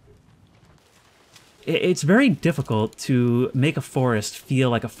 It's very difficult to make a forest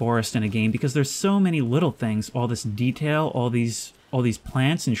feel like a forest in a game because there's so many little things, all this detail, all these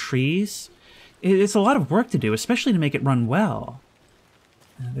plants and trees. It's a lot of work to do, especially to make it run well.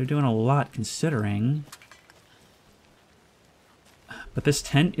 They're doing a lot considering. But this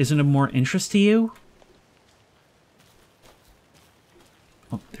tent isn't of more interest to you?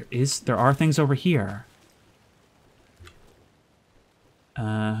 Oh, there are things over here.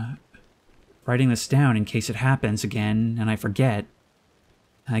 Writing this down in case it happens again, and I forget.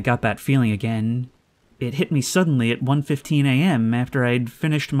 I got that feeling again. It hit me suddenly at 1:15 a.m. after I'd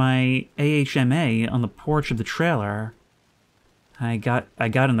finished my AHMA on the porch of the trailer. I got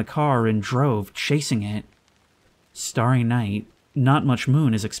in the car and drove, chasing it. Starry night, not much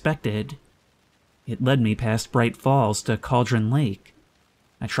moon as expected. It led me past Bright Falls to Cauldron Lake.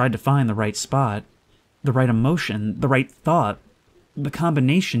 I tried to find the right spot, the right emotion, the right thought, the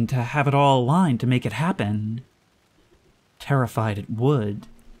combination to have it all aligned to make it happen. Terrified it would.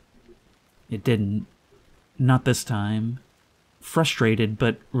 It didn't. Not this time. Frustrated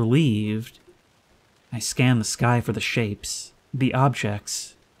but relieved. I scanned the sky for the shapes, the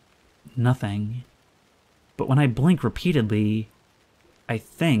objects. Nothing. But when I blink repeatedly, I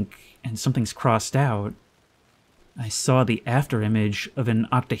think, and something's crossed out, I saw the afterimage of an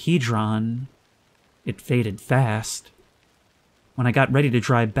octahedron. It faded fast. When I got ready to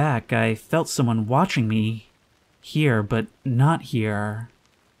drive back, I felt someone watching me. Here, but not here.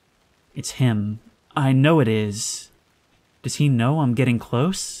 It's him. I know it is. Does he know I'm getting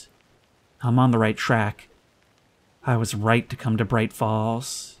close? I'm on the right track. I was right to come to Bright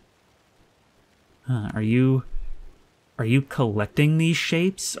Falls. Are you collecting these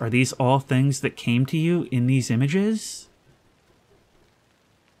shapes? Are these all things that came to you in these images?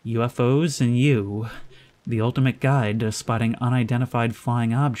 UFOs and you, the ultimate guide to spotting unidentified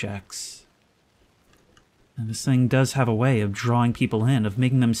flying objects. And this thing does have a way of drawing people in, of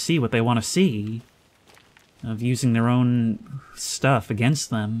making them see what they want to see, of using their own stuff against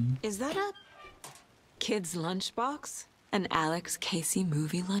them. Is that a kid's lunchbox? An Alex Casey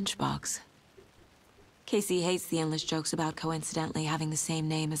movie lunchbox. Casey hates the endless jokes about coincidentally having the same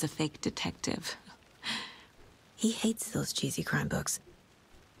name as a fake detective. He hates those cheesy crime books,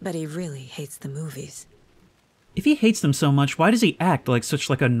 but he really hates the movies. If he hates them so much, why does he act like such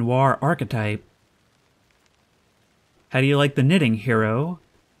a noir archetype? How do you like the knitting, hero?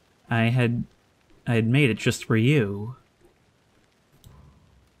 I had made it just for you.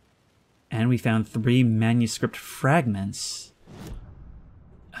 And we found 3 manuscript fragments.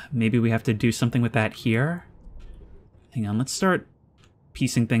 Maybe we have to do something with that here? Hang on, let's start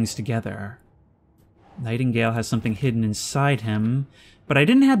piecing things together. Nightingale has something hidden inside him, but I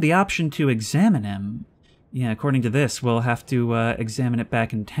didn't have the option to examine him. Yeah, according to this, we'll have to examine it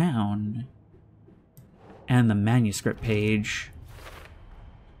back in town. And the manuscript page.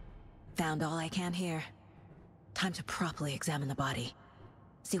 Found all I can here. Time to properly examine the body.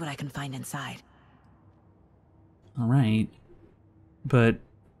 See what I can find inside. Alright. But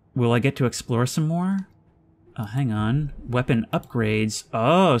will I get to explore some more? Oh, hang on. Weapon upgrades.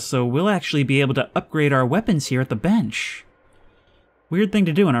 Oh, so we'll actually be able to upgrade our weapons here at the bench. Weird thing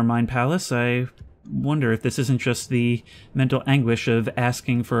to do in our Mind Palace. I wonder if this isn't just the mental anguish of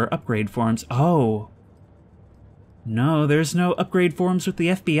asking for upgrade forms. Oh! No, there's no upgrade forms with the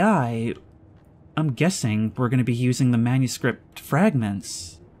FBI. I'm guessing we're going to be using the manuscript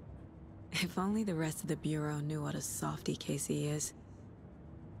fragments. If only the rest of the Bureau knew what a softie Casey is.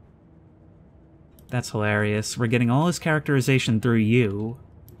 That's hilarious. We're getting all his characterization through you.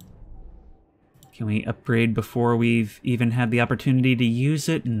 Can we upgrade before we've even had the opportunity to use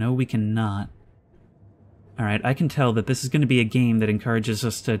it? No, we cannot. Alright, I can tell that this is going to be a game that encourages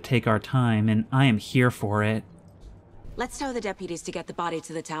us to take our time, and I am here for it. Let's tell the deputies to get the body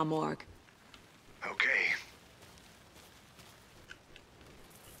to the town morgue. Okay.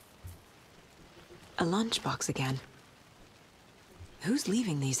 A lunchbox again. Who's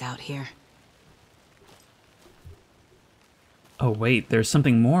leaving these out here? Oh wait, there's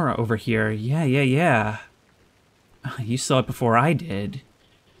something more over here. Yeah. You saw it before I did.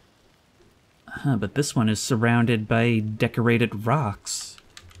 But this one is surrounded by decorated rocks.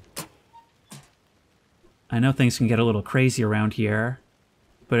 I know things can get a little crazy around here,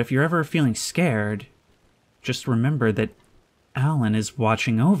 but if you're ever feeling scared, just remember that Alan is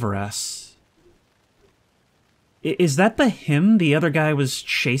watching over us. Is that the him the other guy was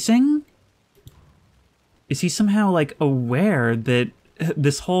chasing? Is he somehow, like, aware that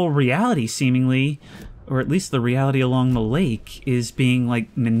this whole reality, seemingly, or at least the reality along the lake, is being, like,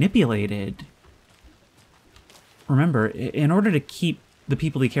 manipulated? Remember, in order to keep the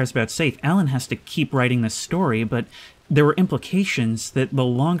people he cares about safe, Alan has to keep writing this story, but there were implications that the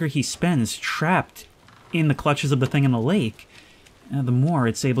longer he spends trapped in the clutches of the thing in the lake, the more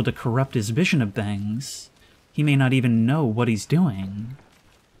it's able to corrupt his vision of things. He may not even know what he's doing.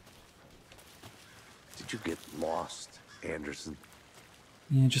 Did you get lost, Anderson?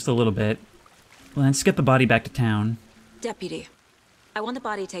 Yeah, just a little bit. Let's get the body back to town. Deputy, I want the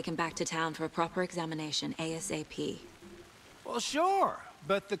body taken back to town for a proper examination, ASAP. Well, sure,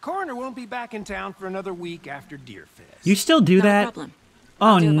 but the coroner won't be back in town for another week after Deerfest. You still do Not a that? problem.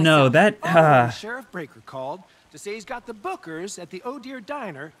 Oh do it no, myself. that... Sheriff Breaker called to say he's got the Bookers at the Oh Dear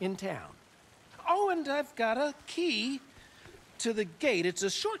Diner in town. Oh, and I've got a key to the gate. It's a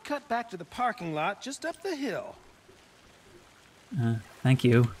shortcut back to the parking lot just up the hill. Thank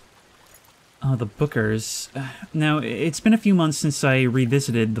you. Oh, the Bookers. Now, it's been a few months since I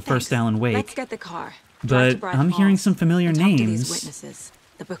revisited the first Alan Wake. Let's get the car. Drive to But Bright I'm hearing Falls some familiar and talk to these names. witnesses,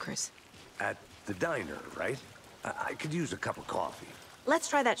 the Bookers. At the diner, right? I could use a cup of coffee. Let's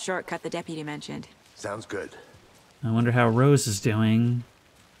try that shortcut the deputy mentioned. Sounds good. I wonder how Rose is doing.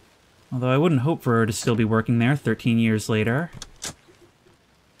 Although I wouldn't hope for her to still be working there 13 years later.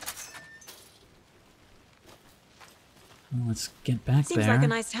 Well, let's get back Seems there. like a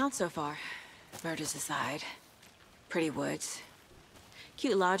nice town so far. Murders aside. Pretty woods.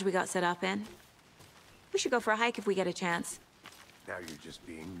 Cute lodge we got set up in. We should go for a hike if we get a chance. Now you're just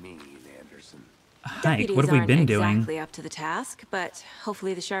being mean, Anderson. Hike? What have we been aren't doing? exactly up to the task, but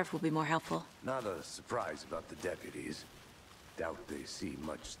hopefully the sheriff will be more helpful. Not a surprise about the deputies. doubt they see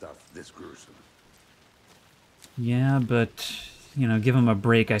much stuff this gruesome. Yeah, but, you know, give them a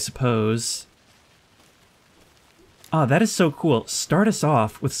break, I suppose. Oh, that is so cool. Start us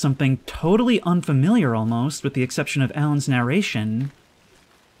off with something totally unfamiliar almost, with the exception of Alan's narration.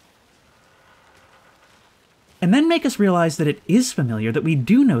 And then make us realize that it is familiar, that we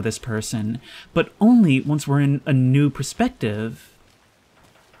do know this person, but only once we're in a new perspective.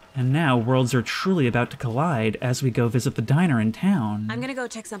 And now worlds are truly about to collide as we go visit the diner in town. I'm gonna go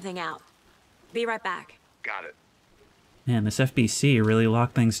check something out. Be right back. Got it. Man, this FBC really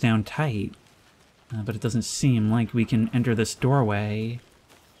locked things down tight. But it doesn't seem like we can enter this doorway.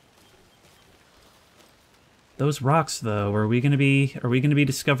 Those rocks, though, are we gonna be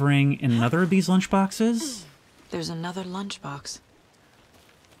discovering another of these lunchboxes? There's another lunchbox.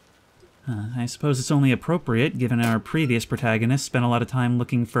 I suppose it's only appropriate, given our previous protagonist spent a lot of time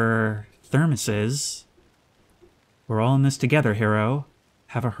looking for thermoses. We're all in this together, hero.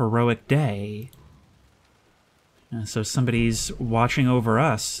 Have a heroic day. So somebody's watching over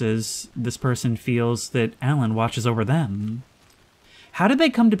us as this person feels that Alan watches over them. How did they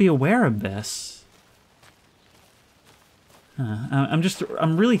come to be aware of this?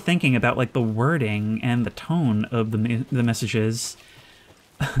 I'm really thinking about like the wording and the tone of the messages.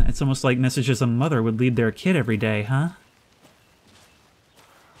 It's almost like messages a mother would leave their kid every day, huh?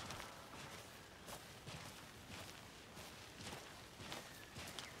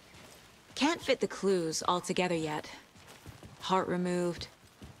 Can't fit the clues all together yet. Heart removed,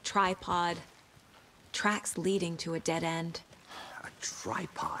 tripod, tracks leading to a dead end. A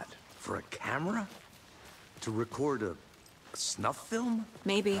tripod for a camera? To record a snuff film?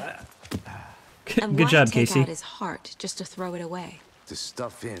 Maybe. Good job, take Casey. out his heart just to throw it away? To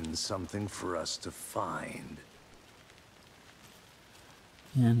stuff in something for us to find.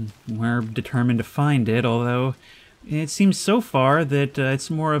 And we're determined to find it, although it seems so far that it's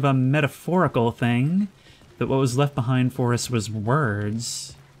more of a metaphorical thing, that what was left behind for us was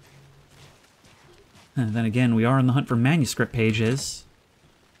words. And then again, we are on the hunt for manuscript pages.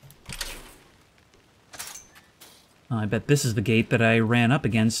 I bet this is the gate that I ran up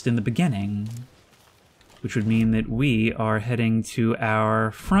against in the beginning, which would mean that we are heading to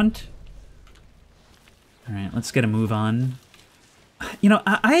our front. Alright, let's get a move on. You know,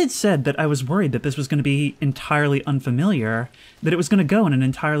 I had said that I was worried that this was going to be entirely unfamiliar, that it was going to go in an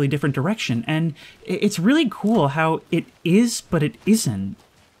entirely different direction, and it's really cool how it is, but it isn't.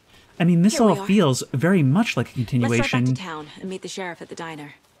 I mean, this all feels very much like a continuation. Let's drive back to town and meet the sheriff at the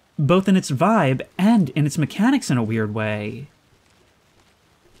diner. Both in its vibe and in its mechanics in a weird way.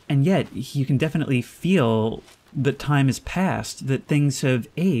 And yet, you can definitely feel that time has passed, that things have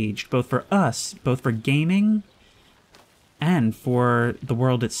aged, both for us, both for gaming, and for the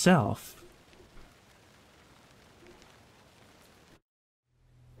world itself.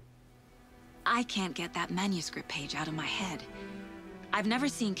 I can't get that manuscript page out of my head. I've never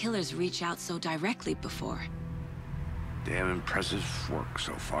seen killers reach out so directly before. Damn impressive work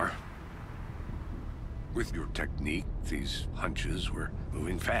so far. With your technique, these hunches were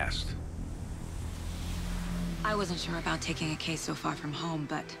moving fast. I wasn't sure about taking a case so far from home,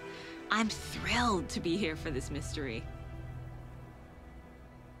 but I'm thrilled to be here for this mystery.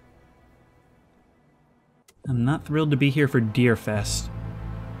 I'm not thrilled to be here for Deerfest.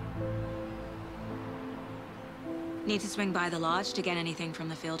 Need to swing by the lodge to get anything from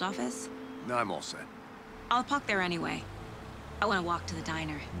the field office? No, I'm all set. I'll park there anyway. I want to walk to the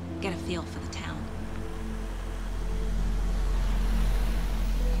diner, get a feel for the town.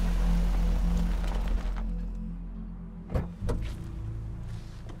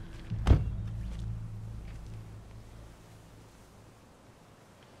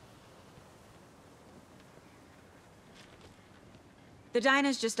 The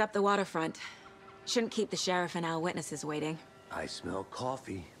diner's just up the waterfront. Shouldn't keep the sheriff and our witnesses waiting. I smell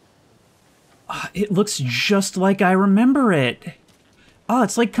coffee. It looks just like I remember it. Oh,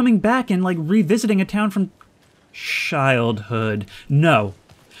 it's like coming back and like revisiting a town from childhood. No.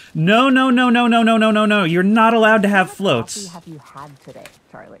 No, no, no, no, no, no, no, no, no. You're not allowed to have floats. What coffee have you had today,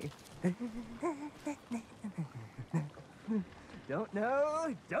 Charlie? Don't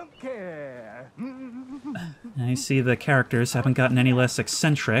know, don't care. I see the characters haven't gotten any less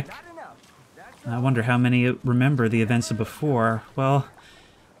eccentric. I wonder how many remember the events of before. Well,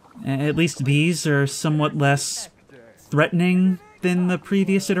 at least these are somewhat less threatening than the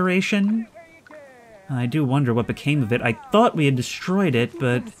previous iteration. I do wonder what became of it. I thought we had destroyed it,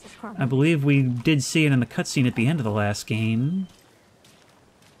 but I believe we did see it in the cutscene at the end of the last game.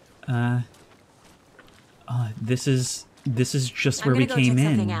 This is just where we came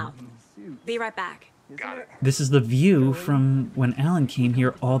in. Be right back. This is the view from when Alan came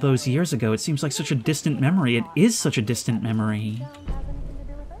here all those years ago. It seems like such a distant memory. It is such a distant memory.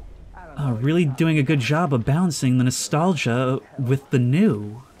 Really doing a good job of balancing the nostalgia with the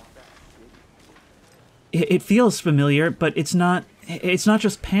new. It feels familiar, but it's not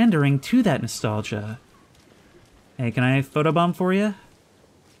just pandering to that nostalgia. Hey, can I photobomb for you?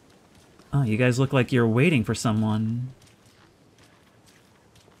 Oh, you guys look like you're waiting for someone.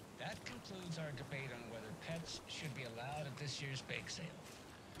 That concludes our debate on whether pets should be allowed at this year's bake sale.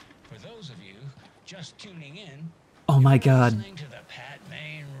 For those of you just tuning in, Oh my god. listening to the Pat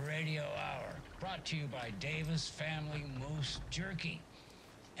Maine Radio Hour, brought to you by Davis Family Moose Jerky.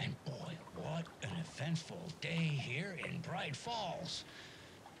 And boy, what an eventful day here in Bright Falls.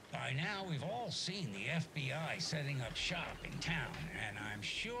 By now, we've all seen the FBI setting up shop in town, and I'm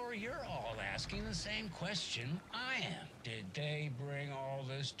sure you're all asking the same question I am. Did they bring all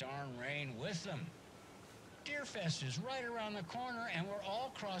this darn rain with them? Deerfest is right around the corner, and we're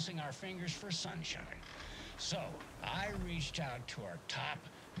all crossing our fingers for sunshine. So, I reached out to our top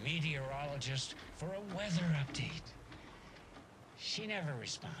meteorologist for a weather update. She never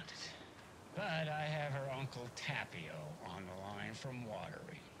responded, but I have her Uncle Tapio on the line from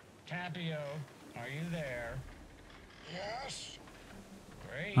Watery. Tapio, are you there? Yes.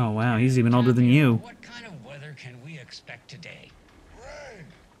 Great. Oh wow, he's even older than you. What kind of weather can we expect today? Rain.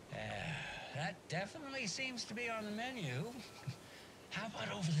 That definitely seems to be on the menu. How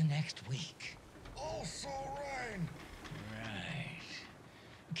about over the next week? Also rain. Right.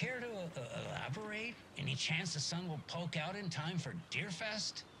 Care to elaborate? Any chance the sun will poke out in time for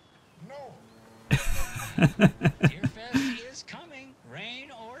Deerfest? No. Deerfest is coming,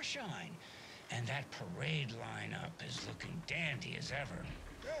 rain or shine. And that parade lineup is looking dandy as ever.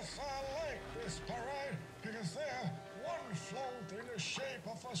 Yes, I like this parade because they're one float in the shape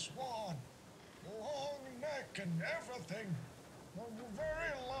of a swan. Long neck and everything. A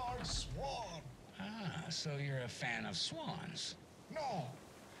very large swan. Ah, so you're a fan of swans? No.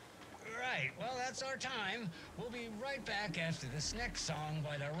 Right, well, that's our time. We'll be right back after this next song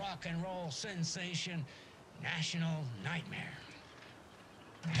by the rock and roll sensation, National Nightmare.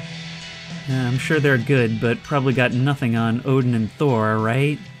 I'm sure they're good, but probably got nothing on Odin and Thor,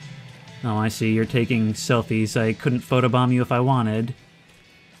 right? Oh, I see, you're taking selfies. I couldn't photobomb you if I wanted.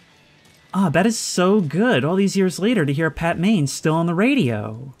 Ah, that is so good, all these years later, to hear Pat Maine still on the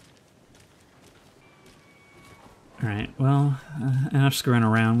radio. Alright, well, enough screwing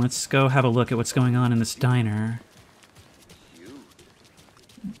around. Let's go have a look at what's going on in this diner.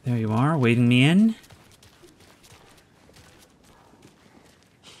 There you are, waiting me in.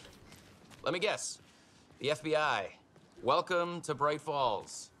 Let me guess. The FBI. Welcome to Bright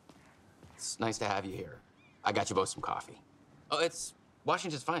Falls. It's nice to have you here. I got you both some coffee. Oh, it's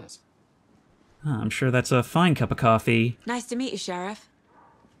Washington's finest. I'm sure that's a fine cup of coffee. Nice to meet you, Sheriff.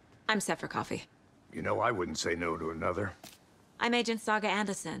 I'm set for coffee. You know, I wouldn't say no to another. I'm Agent Saga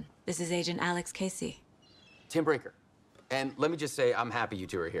Anderson. This is Agent Alex Casey. Tim Breaker. And let me just say, I'm happy you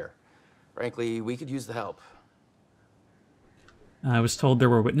two are here. Frankly, we could use the help. I was told there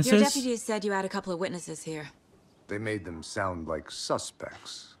were witnesses. Your deputies said you had a couple of witnesses here. They made them sound like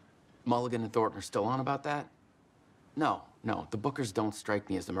suspects. Mulligan and Thornton are still on about that? No, the Bookers don't strike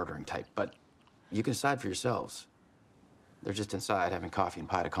me as the murdering type, but you can decide for yourselves. They're just inside having coffee and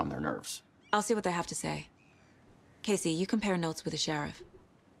pie to calm their nerves. I'll see what they have to say. Casey, you compare notes with the sheriff.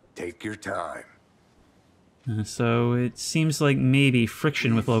 Take your time. So it seems like maybe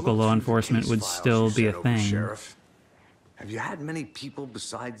friction with local law enforcement would still be a thing. Sheriff, have you had many people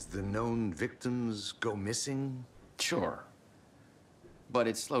besides the known victims go missing? Sure. But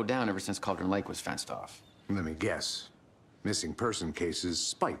it's slowed down ever since Cauldron Lake was fenced off. Let me guess. Missing person cases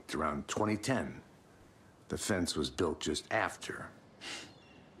spiked around 2010. The fence was built just after.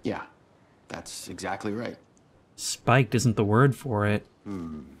 Yeah, that's exactly right. Spiked isn't the word for it.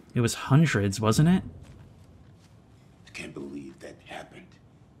 It was hundreds, wasn't it? I can't believe that happened.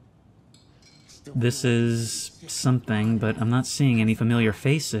 This is something, but I'm not seeing any familiar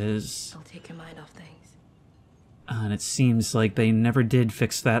faces. I'll take your mind off things. And it seems like they never did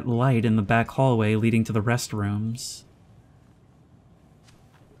fix that light in the back hallway leading to the restrooms.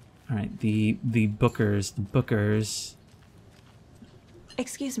 Alright, the Bookers.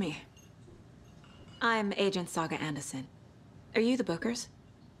 Excuse me. I'm Agent Saga Anderson. Are you the Bookers?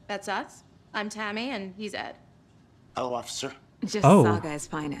 That's us. I'm Tammy, and he's Ed. Hello, officer. Just Saga is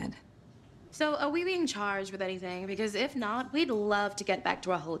fine, Ed. So, are we being charged with anything? Because if not, we'd love to get back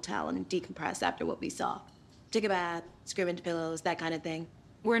to our hotel and decompress after what we saw. Take a bath, scream into pillows, that kind of thing.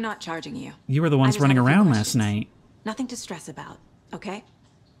 We're not charging you. You were the ones running around last night. Nothing to stress about, okay?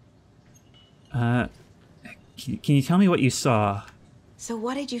 Can you tell me what you saw? So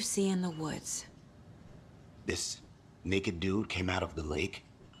what did you see in the woods? This naked dude came out of the lake,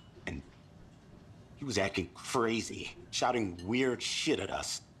 and he was acting crazy, shouting weird shit at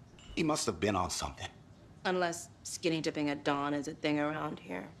us. He must have been on something. Unless skinny dipping at dawn is a thing around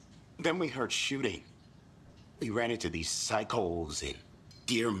here. Then we heard shooting. We ran into these psychos in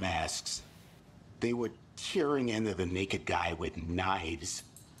deer masks. They were tearing into the naked guy with knives,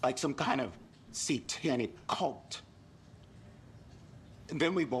 like some kind of satanic cult. And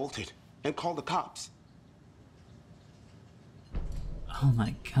then we bolted and called the cops. Oh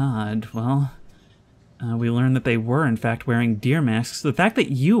my god, well... we learned that they were, in fact, wearing deer masks. The fact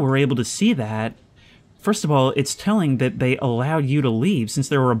that you were able to see that... First of all, it's telling that they allowed you to leave, since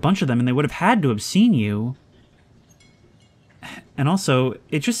there were a bunch of them, and they would have had to have seen you. And also,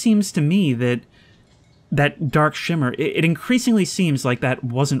 it just seems to me that that dark shimmer, it increasingly seems like that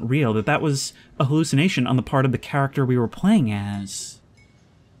wasn't real, that that was a hallucination on the part of the character we were playing as.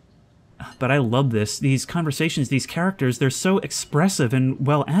 But I love this. These conversations, these characters, they're so expressive and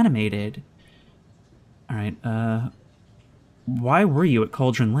well animated. Alright, why were you at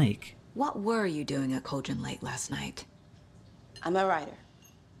Cauldron Lake? What were you doing at Cauldron Lake last night? I'm a writer.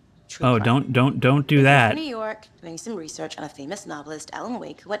 Oh, don't do that. New York, doing some research on a famous novelist, Alan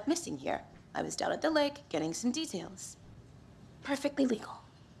Wake, who went missing here. I was down at the lake, getting some details. Perfectly legal.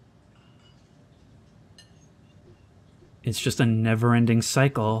 It's just a never-ending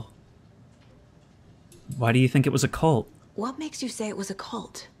cycle. Why do you think it was a cult? What makes you say it was a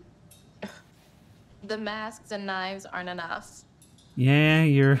cult? The masks and knives aren't enough.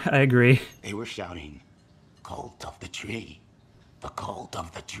 Yeah, I agree. They were shouting, "Cult of the tree. The cult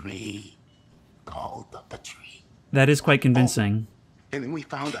of the tree. Cult of the tree." That is quite convincing. Oh, and then we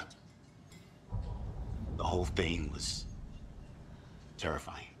found out. The whole thing was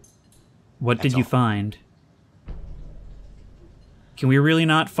terrifying. What did you find? Can we really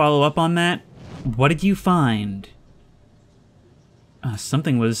not follow up on that? What did you find?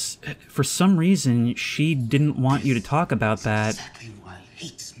 Something was... For some reason, she didn't want you to talk about that.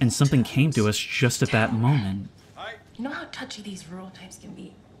 And something came to us just at that moment. You know how touchy these rural types can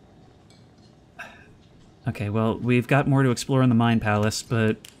be. Okay, well, we've got more to explore in the Mind Palace,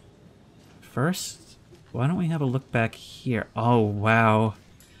 but... First, why don't we have a look back here? Oh, wow.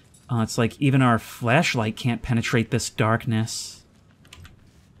 It's like even our flashlight can't penetrate this darkness.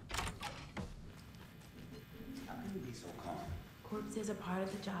 Corpses are part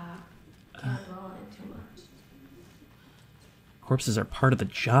of the job. Can't dwell on it too much. Corpses are part of the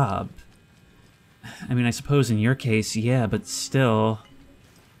job. I mean, I suppose in your case, yeah, but still...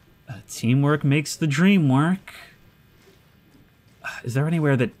 teamwork makes the dream work. Is there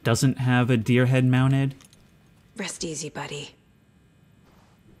anywhere that doesn't have a deer head mounted? Rest easy, buddy.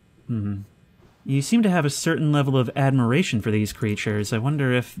 You seem to have a certain level of admiration for these creatures. I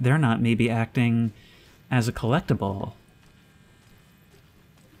wonder if they're not maybe acting as a collectible.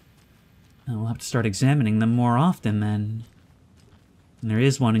 We'll have to start examining them more often, then. And there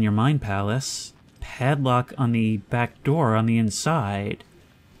is one in your Mind Palace. Padlock on the back door on the inside.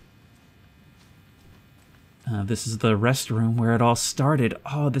 This is the rest room where it all started.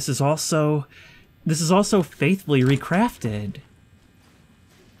 Oh, this is also faithfully recrafted.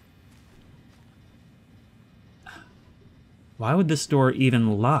 Why would this door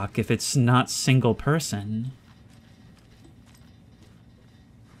even lock if it's not single person?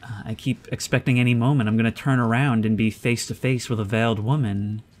 I keep expecting any moment I'm gonna turn around and be face to face with a veiled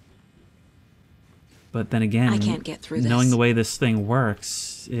woman. But then again, I can't get through knowing this. the way this thing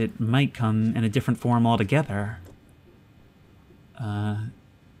works, it might come in a different form altogether.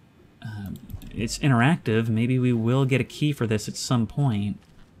 It's interactive. Maybe we will get a key for this at some point.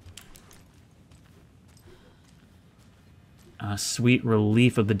 Sweet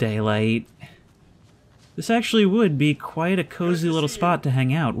relief of the daylight. This actually would be quite a cozy little spot to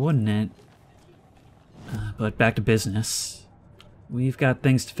hang out, wouldn't it? But back to business. We've got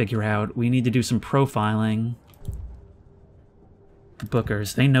things to figure out. We need to do some profiling. The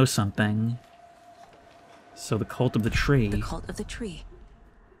Bookers, they know something. So the Cult of the Tree. The Cult of the Tree.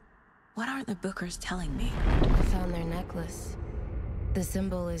 What aren't the Bookers telling me? I found their necklace. The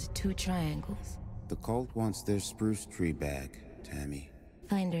symbol is 2 triangles. The cult wants their spruce tree back, Tammy.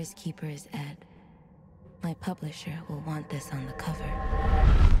 Finders keepers, Ed. My publisher will want this on the cover.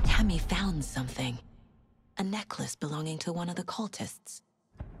 Tammy found something. A necklace belonging to one of the cultists.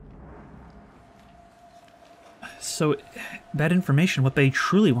 So, that information, what they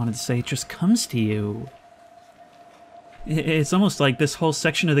truly wanted to say, just comes to you. It's almost like this whole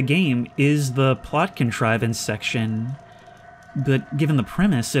section of the game is the plot contrivance section. But given the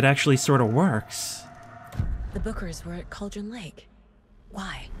premise, it actually sort of works. The Bookers were at Cauldron Lake.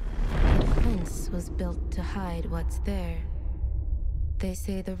 Why? The fence was built to hide what's there. They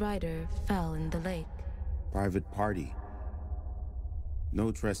say the rider fell in the lake. Private party.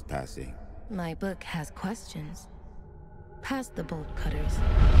 No trespassing. My book has questions. Past the bolt cutters.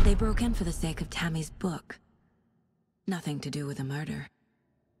 They broke in for the sake of Tammy's book. Nothing to do with a murder.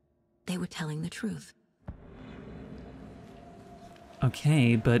 They were telling the truth.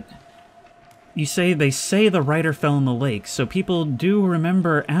 Okay, but you say they say the writer fell in the lake, so people do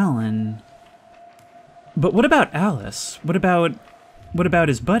remember Alan. But what about Alice? What about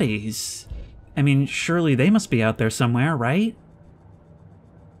his buddies? I mean, surely they must be out there somewhere, right?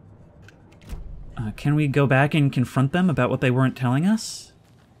 Can we go back and confront them about what they weren't telling us?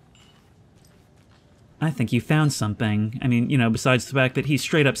 I think you found something. I mean, you know, besides the fact that he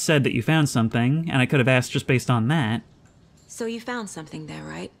straight up said that you found something, and I could have asked just based on that. So you found something there,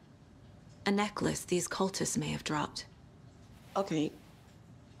 right? A necklace these cultists may have dropped. Okay.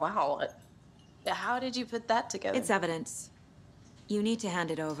 Wow. How did you put that together? It's evidence. You need to hand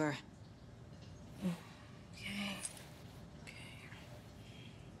it over.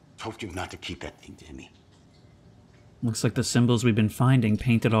 Told you not to keep that thing, Tammy. Looks like the symbols we've been finding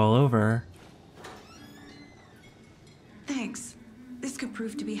painted all over. Thanks. This could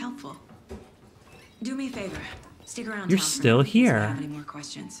prove to be helpful. Do me a favor. Stick around, You're Tom, still in case we here. have any more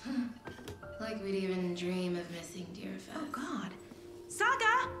questions. Like we'd even dream of missing Deerfest. Oh, God.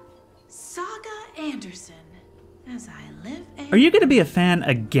 Saga Anderson. As I live and... Are you going to be a fan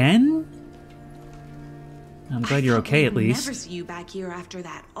again? I'm glad you're okay, at We'll least. never see you back here after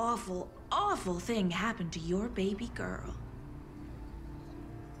that awful, awful thing happened to your baby girl.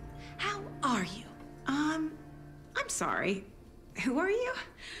 How are you? I'm sorry. Who are you?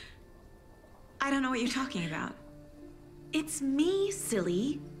 I don't know what you're talking about. It's me,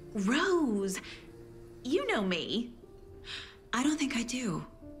 silly. Rose. You know me. I don't think I do.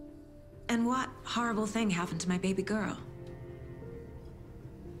 And what horrible thing happened to my baby girl?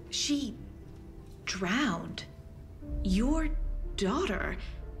 She drowned. Your daughter.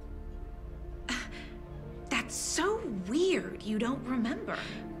 That's so weird you don't remember.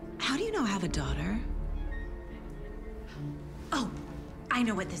 How do you know I have a daughter? Oh, I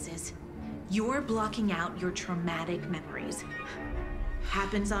know what this is. You're blocking out your traumatic memories.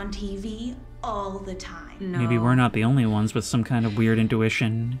 Happens on TV all the time. No. Maybe we're not the only ones with some kind of weird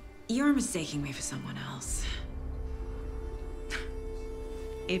intuition. You're mistaking me for someone else.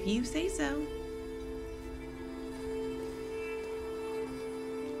 If you say so.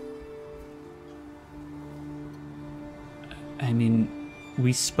 I mean,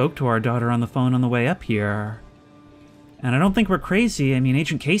 we spoke to our daughter on the phone on the way up here. And I don't think we're crazy. I mean,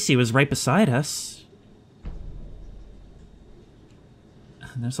 Agent Casey was right beside us.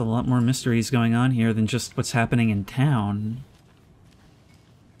 There's a lot more mysteries going on here than just what's happening in town.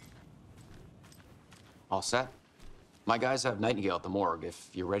 All set? My guys have Nightingale at the morgue if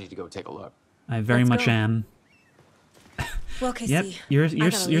you're ready to go take a look. I very much am. Well, Casey, Yep,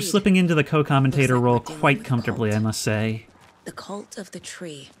 you're slipping into the co-commentator role quite comfortably, I must say. The Cult of the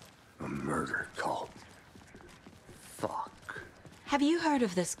Tree. A murder cult. Fuck. Have you heard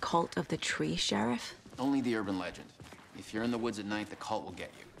of this Cult of the Tree, Sheriff? Only the urban legend. If you're in the woods at night, the cult will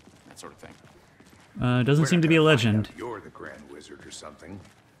get you. That sort of thing. Doesn't seem to be a legend. You're the Grand Wizard or something,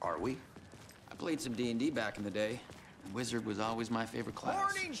 are we? I played some D&D back in the day. Wizard was always my favorite class.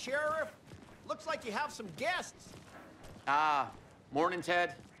 Morning, Sheriff. Looks like you have some guests. Ah, morning,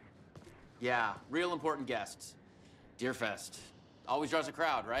 Ted. Yeah, real important guests. Deerfest. Always draws a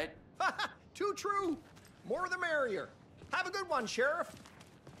crowd, right? Too true. More the merrier. Have a good one, Sheriff.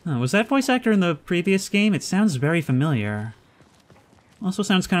 Was that voice actor in the previous game? It sounds very familiar. Also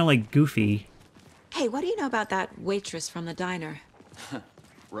sounds kind of like Goofy. Hey, what do you know about that waitress from the diner?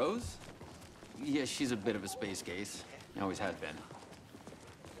 Rose? Yeah, she's a bit of a space case. Always has been.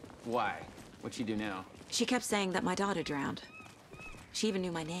 Why? What'd she do now? She kept saying that my daughter drowned. She even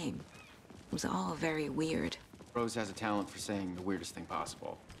knew my name. It was all very weird. Rose has a talent for saying the weirdest thing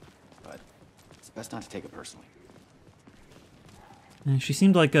possible. But it's best not to take it personally. She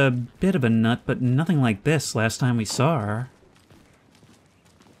seemed like a bit of a nut, but nothing like this last time we saw her.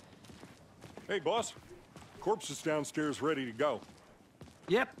 Hey, boss. Corpse is downstairs ready to go.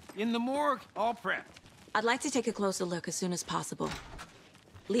 Yep, in the morgue, all prepped. I'd like to take a closer look as soon as possible.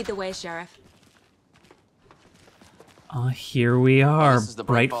 Lead the way, Sheriff. Here we are, this is the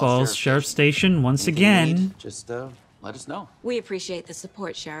Bright Falls Sheriff Station once again. Just let us know. We appreciate the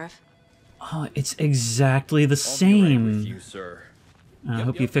support, Sheriff. Oh, it's exactly the same. You, sir. I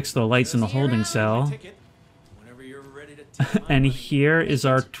hope you fixed the lights in the holding cell. Whenever you're ready to And here is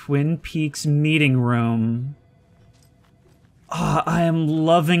our Twin Peaks meeting room. I am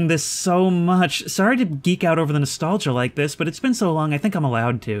loving this so much. Sorry to geek out over the nostalgia like this, but it's been so long I think I'm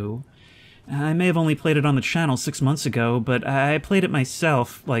allowed to. I may have only played it on the channel 6 months ago, but I played it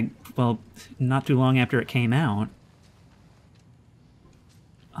myself, like, well, not too long after it came out.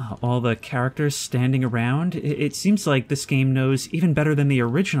 All the characters standing around, it seems like this game knows, even better than the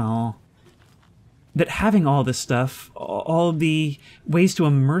original, that having all this stuff, all the ways to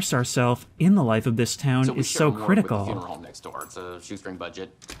immerse ourselves in the life of this town is so critical. With the funeral home next door. It's a shoestring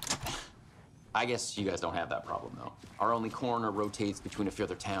budget. I guess you guys don't have that problem, though. Our only coroner rotates between a few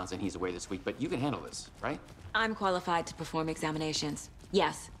other towns, and he's away this week, but you can handle this, right? I'm qualified to perform examinations.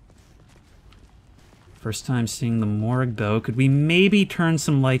 Yes. First time seeing the morgue, though. Could we maybe turn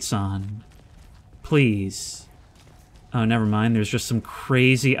some lights on? Please. Oh, never mind. There's just some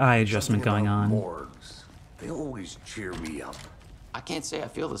crazy eye adjustment going on. Morgues. They always cheer me up. I can't say I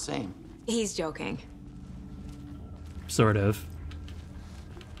feel the same. He's joking. Sort of.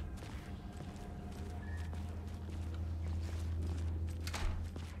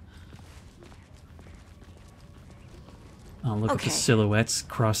 Oh, look at the silhouettes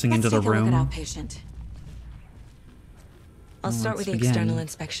crossing into the room. Let's take a look at outpatient. I'll start with the external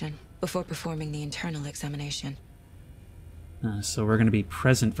inspection before performing the internal examination. So we're going to be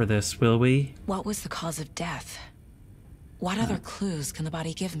present for this, will we? What was the cause of death? What other clues can the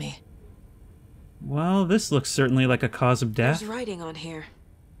body give me? Well, this looks certainly like a cause of death. There's writing on here.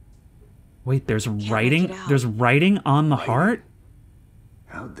 Wait, there's writing? There's writing on the heart?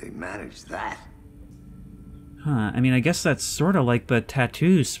 How'd they manage that? Huh, I mean, I guess that's sort of like the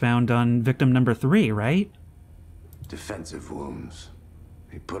tattoos found on victim number 3, right? Defensive wounds.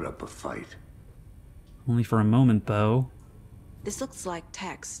 He put up a fight. Only for a moment, though. This looks like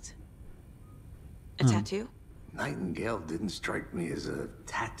text. A tattoo? Nightingale didn't strike me as a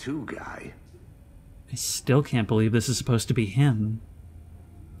tattoo guy. I still can't believe this is supposed to be him.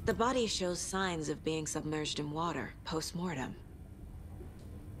 The body shows signs of being submerged in water post-mortem.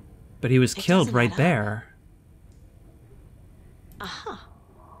 But he was killed right there. Aha.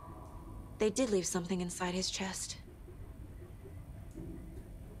 They did leave something inside his chest.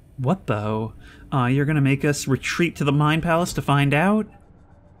 What, though? You're gonna make us retreat to the Mind Palace to find out?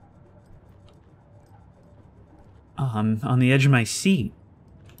 I'm on the edge of my seat.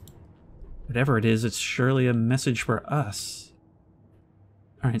 Whatever it is, it's surely a message for us.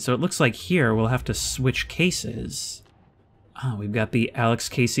 Alright, so it looks like here we'll have to switch cases. We've got the Alex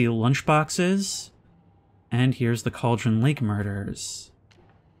Casey lunchboxes, and here's the Cauldron Lake murders.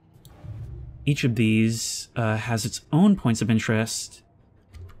 Each of these has its own points of interest.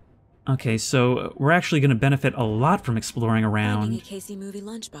 Okay, so we're actually going to benefit a lot from exploring around. Finding a Casey movie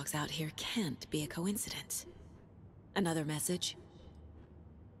lunchbox out here can't be a coincidence. Another message?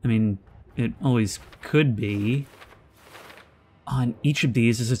 I mean, it always could be. On each of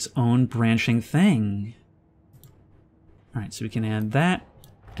these is its own branching thing. Alright, so we can add that,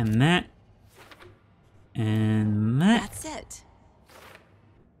 and that, and that. That's it.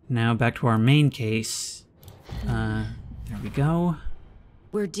 Now back to our main case. There we go.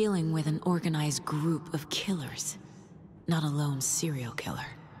 We're dealing with an organized group of killers, not a lone serial killer.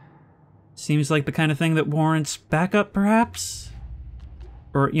 Seems like the kind of thing that warrants backup, perhaps?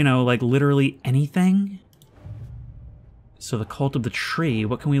 Or, you know, like literally anything? So the Cult of the Tree,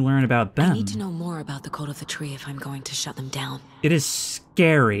 what can we learn about them? I need to know more about the Cult of the Tree if I'm going to shut them down. It is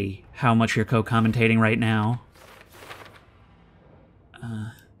scary how much you're co-commentating right now.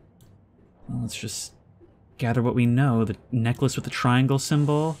 Well, let's just gather what we know. The necklace with the triangle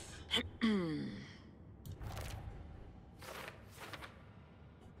symbol.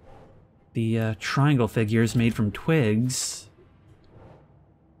 The triangle figures made from twigs.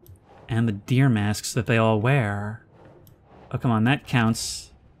 And the deer masks that they all wear. Oh, come on, that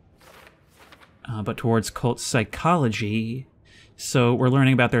counts. But towards cult psychology. So we're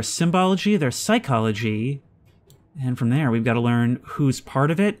learning about their symbology, their psychology. And from there, we've got to learn who's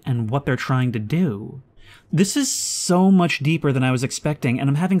part of it and what they're trying to do. This is so much deeper than I was expecting, and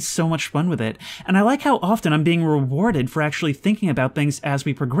I'm having so much fun with it. And I like how often I'm being rewarded for actually thinking about things as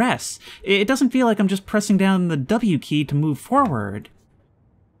we progress. It doesn't feel like I'm just pressing down the W key to move forward.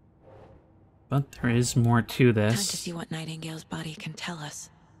 But there is more to this. Time to see what Nightingale's body can tell us.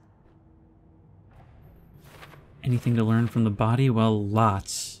 Anything to learn from the body? Well,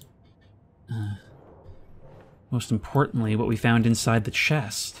 lots. Most importantly, what we found inside the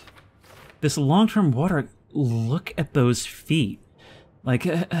chest. This long-term water, look at those feet. Like,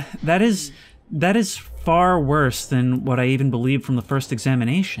 that is far worse than what I even believed from the first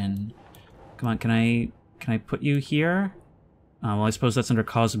examination. Come on, can I put you here? Well, I suppose that's under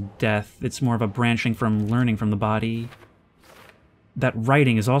cause of death. It's more of a branching from learning from the body. that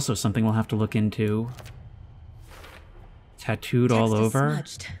writing is also something we'll have to look into. Tattooed all Text is over.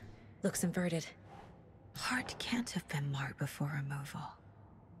 smudged. Looks inverted. Heart can't have been marked before removal.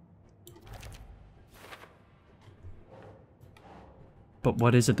 But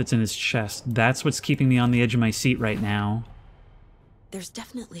what is it that's in his chest? That's what's keeping me on the edge of my seat right now. There's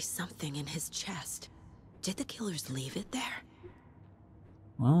definitely something in his chest. Did the killers leave it there?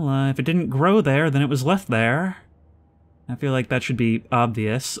 Well, if it didn't grow there, then it was left there. I feel like that should be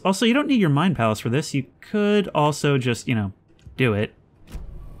obvious. Also, you don't need your mind palace for this. You could also just, you know, do it.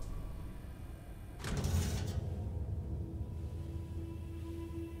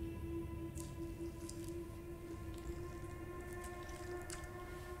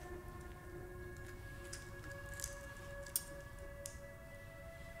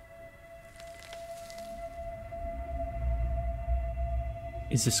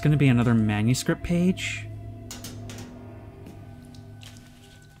 Is this going to be another manuscript page?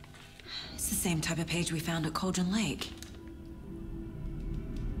 It's the same type of page we found at Cauldron Lake.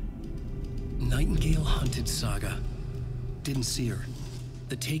 Nightingale hunted Saga. Didn't see her.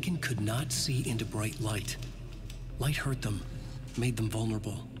 The Taken could not see into bright light. Light hurt them, made them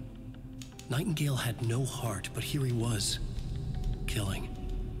vulnerable. Nightingale had no heart, but here he was, killing.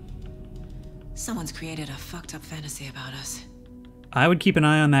 Someone's created a fucked up fantasy about us. I would keep an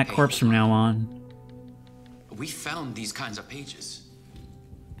eye on that corpse from now on. We found these kinds of pages.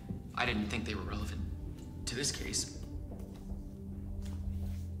 I didn't think they were relevant to this case.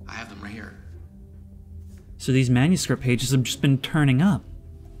 I have them right here. So these manuscript pages have just been turning up.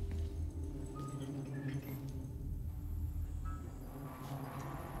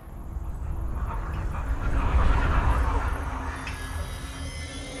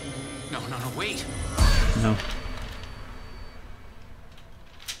 No, wait. No.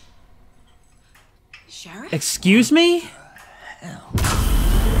 Sheriff? Excuse me?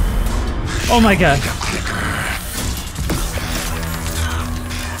 Oh my god.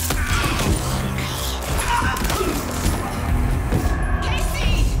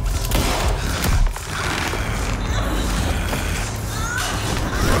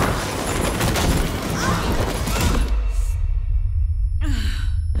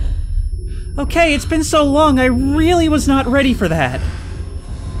 Okay, it's been so long, I really was not ready for that.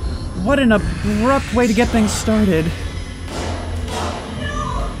 What an abrupt way to get things started.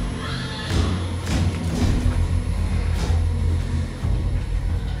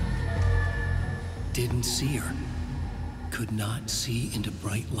 Didn't see her. Could not see into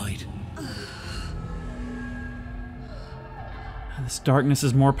bright light. This darkness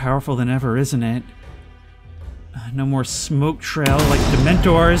is more powerful than ever, isn't it? No more smoke trail like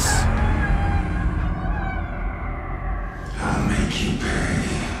Dementors. I'll make you pay.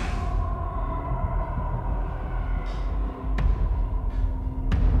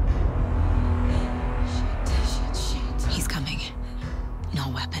 He's coming. No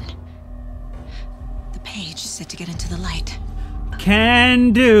weapon. The page said to get into the light.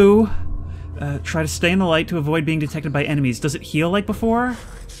 Can do. Try to stay in the light to avoid being detected by enemies. Does it heal like before?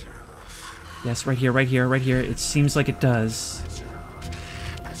 Yes, right here, right here, right here. It seems like it does.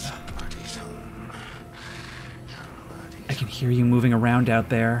 I can hear you moving around out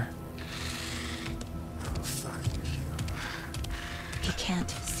there. He can't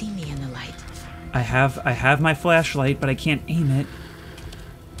see me in the light. I have my flashlight, but I can't aim it.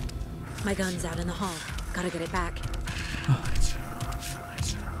 My gun's out in the hall. Gotta get it back.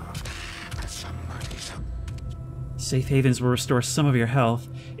 Safe havens will restore some of your health.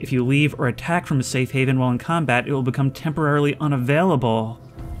 If you leave or attack from a safe haven while in combat, it will become temporarily unavailable.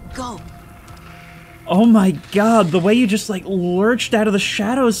 Go! Oh my god, the way you just like lurched out of the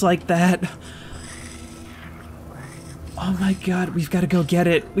shadows like that. Oh my god, we've got to go get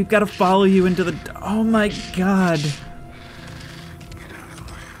it. We've got to follow you into the... Oh my god.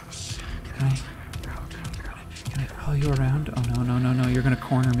 Can I follow you around? Oh no, no, no, no, you're gonna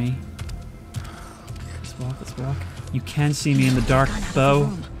corner me. Let's walk, let's walk. You can see me in the dark, though.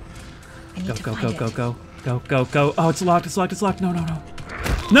 Go, go, go, go, go. Go, go, go. Oh, it's locked, it's locked, it's locked. No, no, no.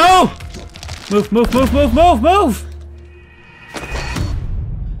 No! Move, move, move, move, move, move!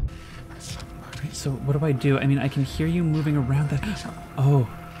 Alright, so what do I do? I mean, I can hear you moving around that... Oh.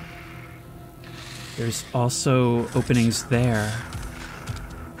 There's also openings there.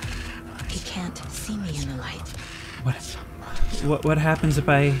 He can't see me in the light. What happens if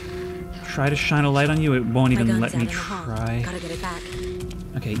I try to shine a light on you? It won't even let me try. Gotta get it back.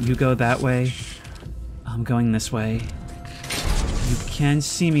 Okay, you go that way. I'm going this way. You can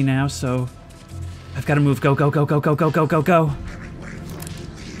see me now, so I've got to move. Go, go, go, go, go, go, go, go, go.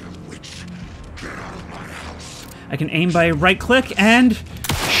 I can aim by right-click and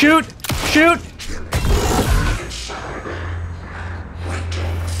shoot! Shoot!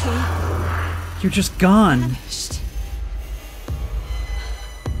 You're just gone.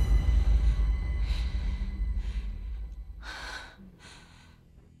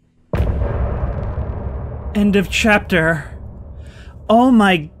 End of chapter. Oh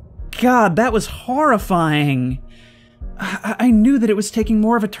my god, that was horrifying. I knew that it was taking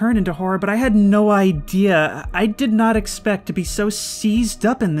more of a turn into horror, but I had no idea. I did not expect to be so seized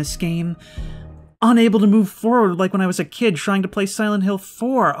up in this game. Unable to move forward like when I was a kid trying to play Silent Hill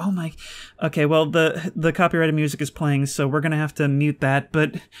 4. Oh my... Okay, well, the copyrighted music is playing, so we're gonna have to mute that,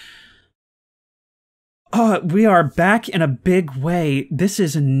 but... Oh, we are back in a big way. This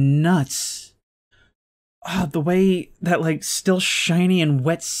is nuts. Oh, the way that, like, still shiny and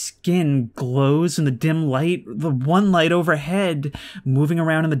wet skin glows in the dim light, the one light overhead, moving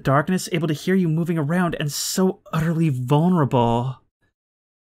around in the darkness, able to hear you moving around, and so utterly vulnerable.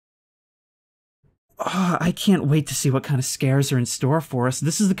 Oh, I can't wait to see what kind of scares are in store for us.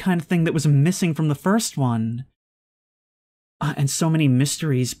 This is the kind of thing that was missing from the first one. And so many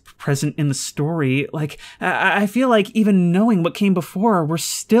mysteries present in the story. Like, I feel like even knowing what came before, we're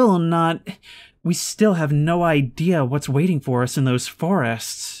still not... We still have no idea what's waiting for us in those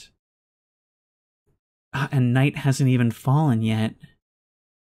forests. And night hasn't even fallen yet.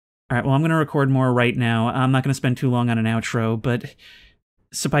 Alright, well, I'm going to record more right now. I'm not going to spend too long on an outro, but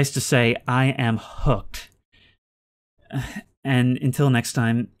suffice to say, I am hooked. And until next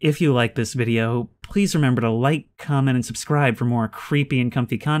time, if you like this video, please remember to like, comment, and subscribe for more creepy and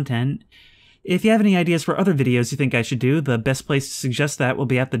comfy content. If you have any ideas for other videos you think I should do, the best place to suggest that will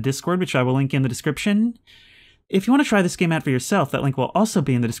be at the Discord, which I will link in the description. If you want to try this game out for yourself, that link will also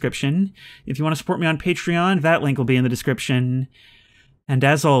be in the description. If you want to support me on Patreon, that link will be in the description. And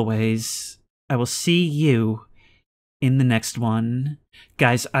as always, I will see you in the next one.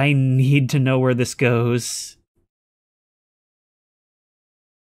 Guys, I need to know where this goes.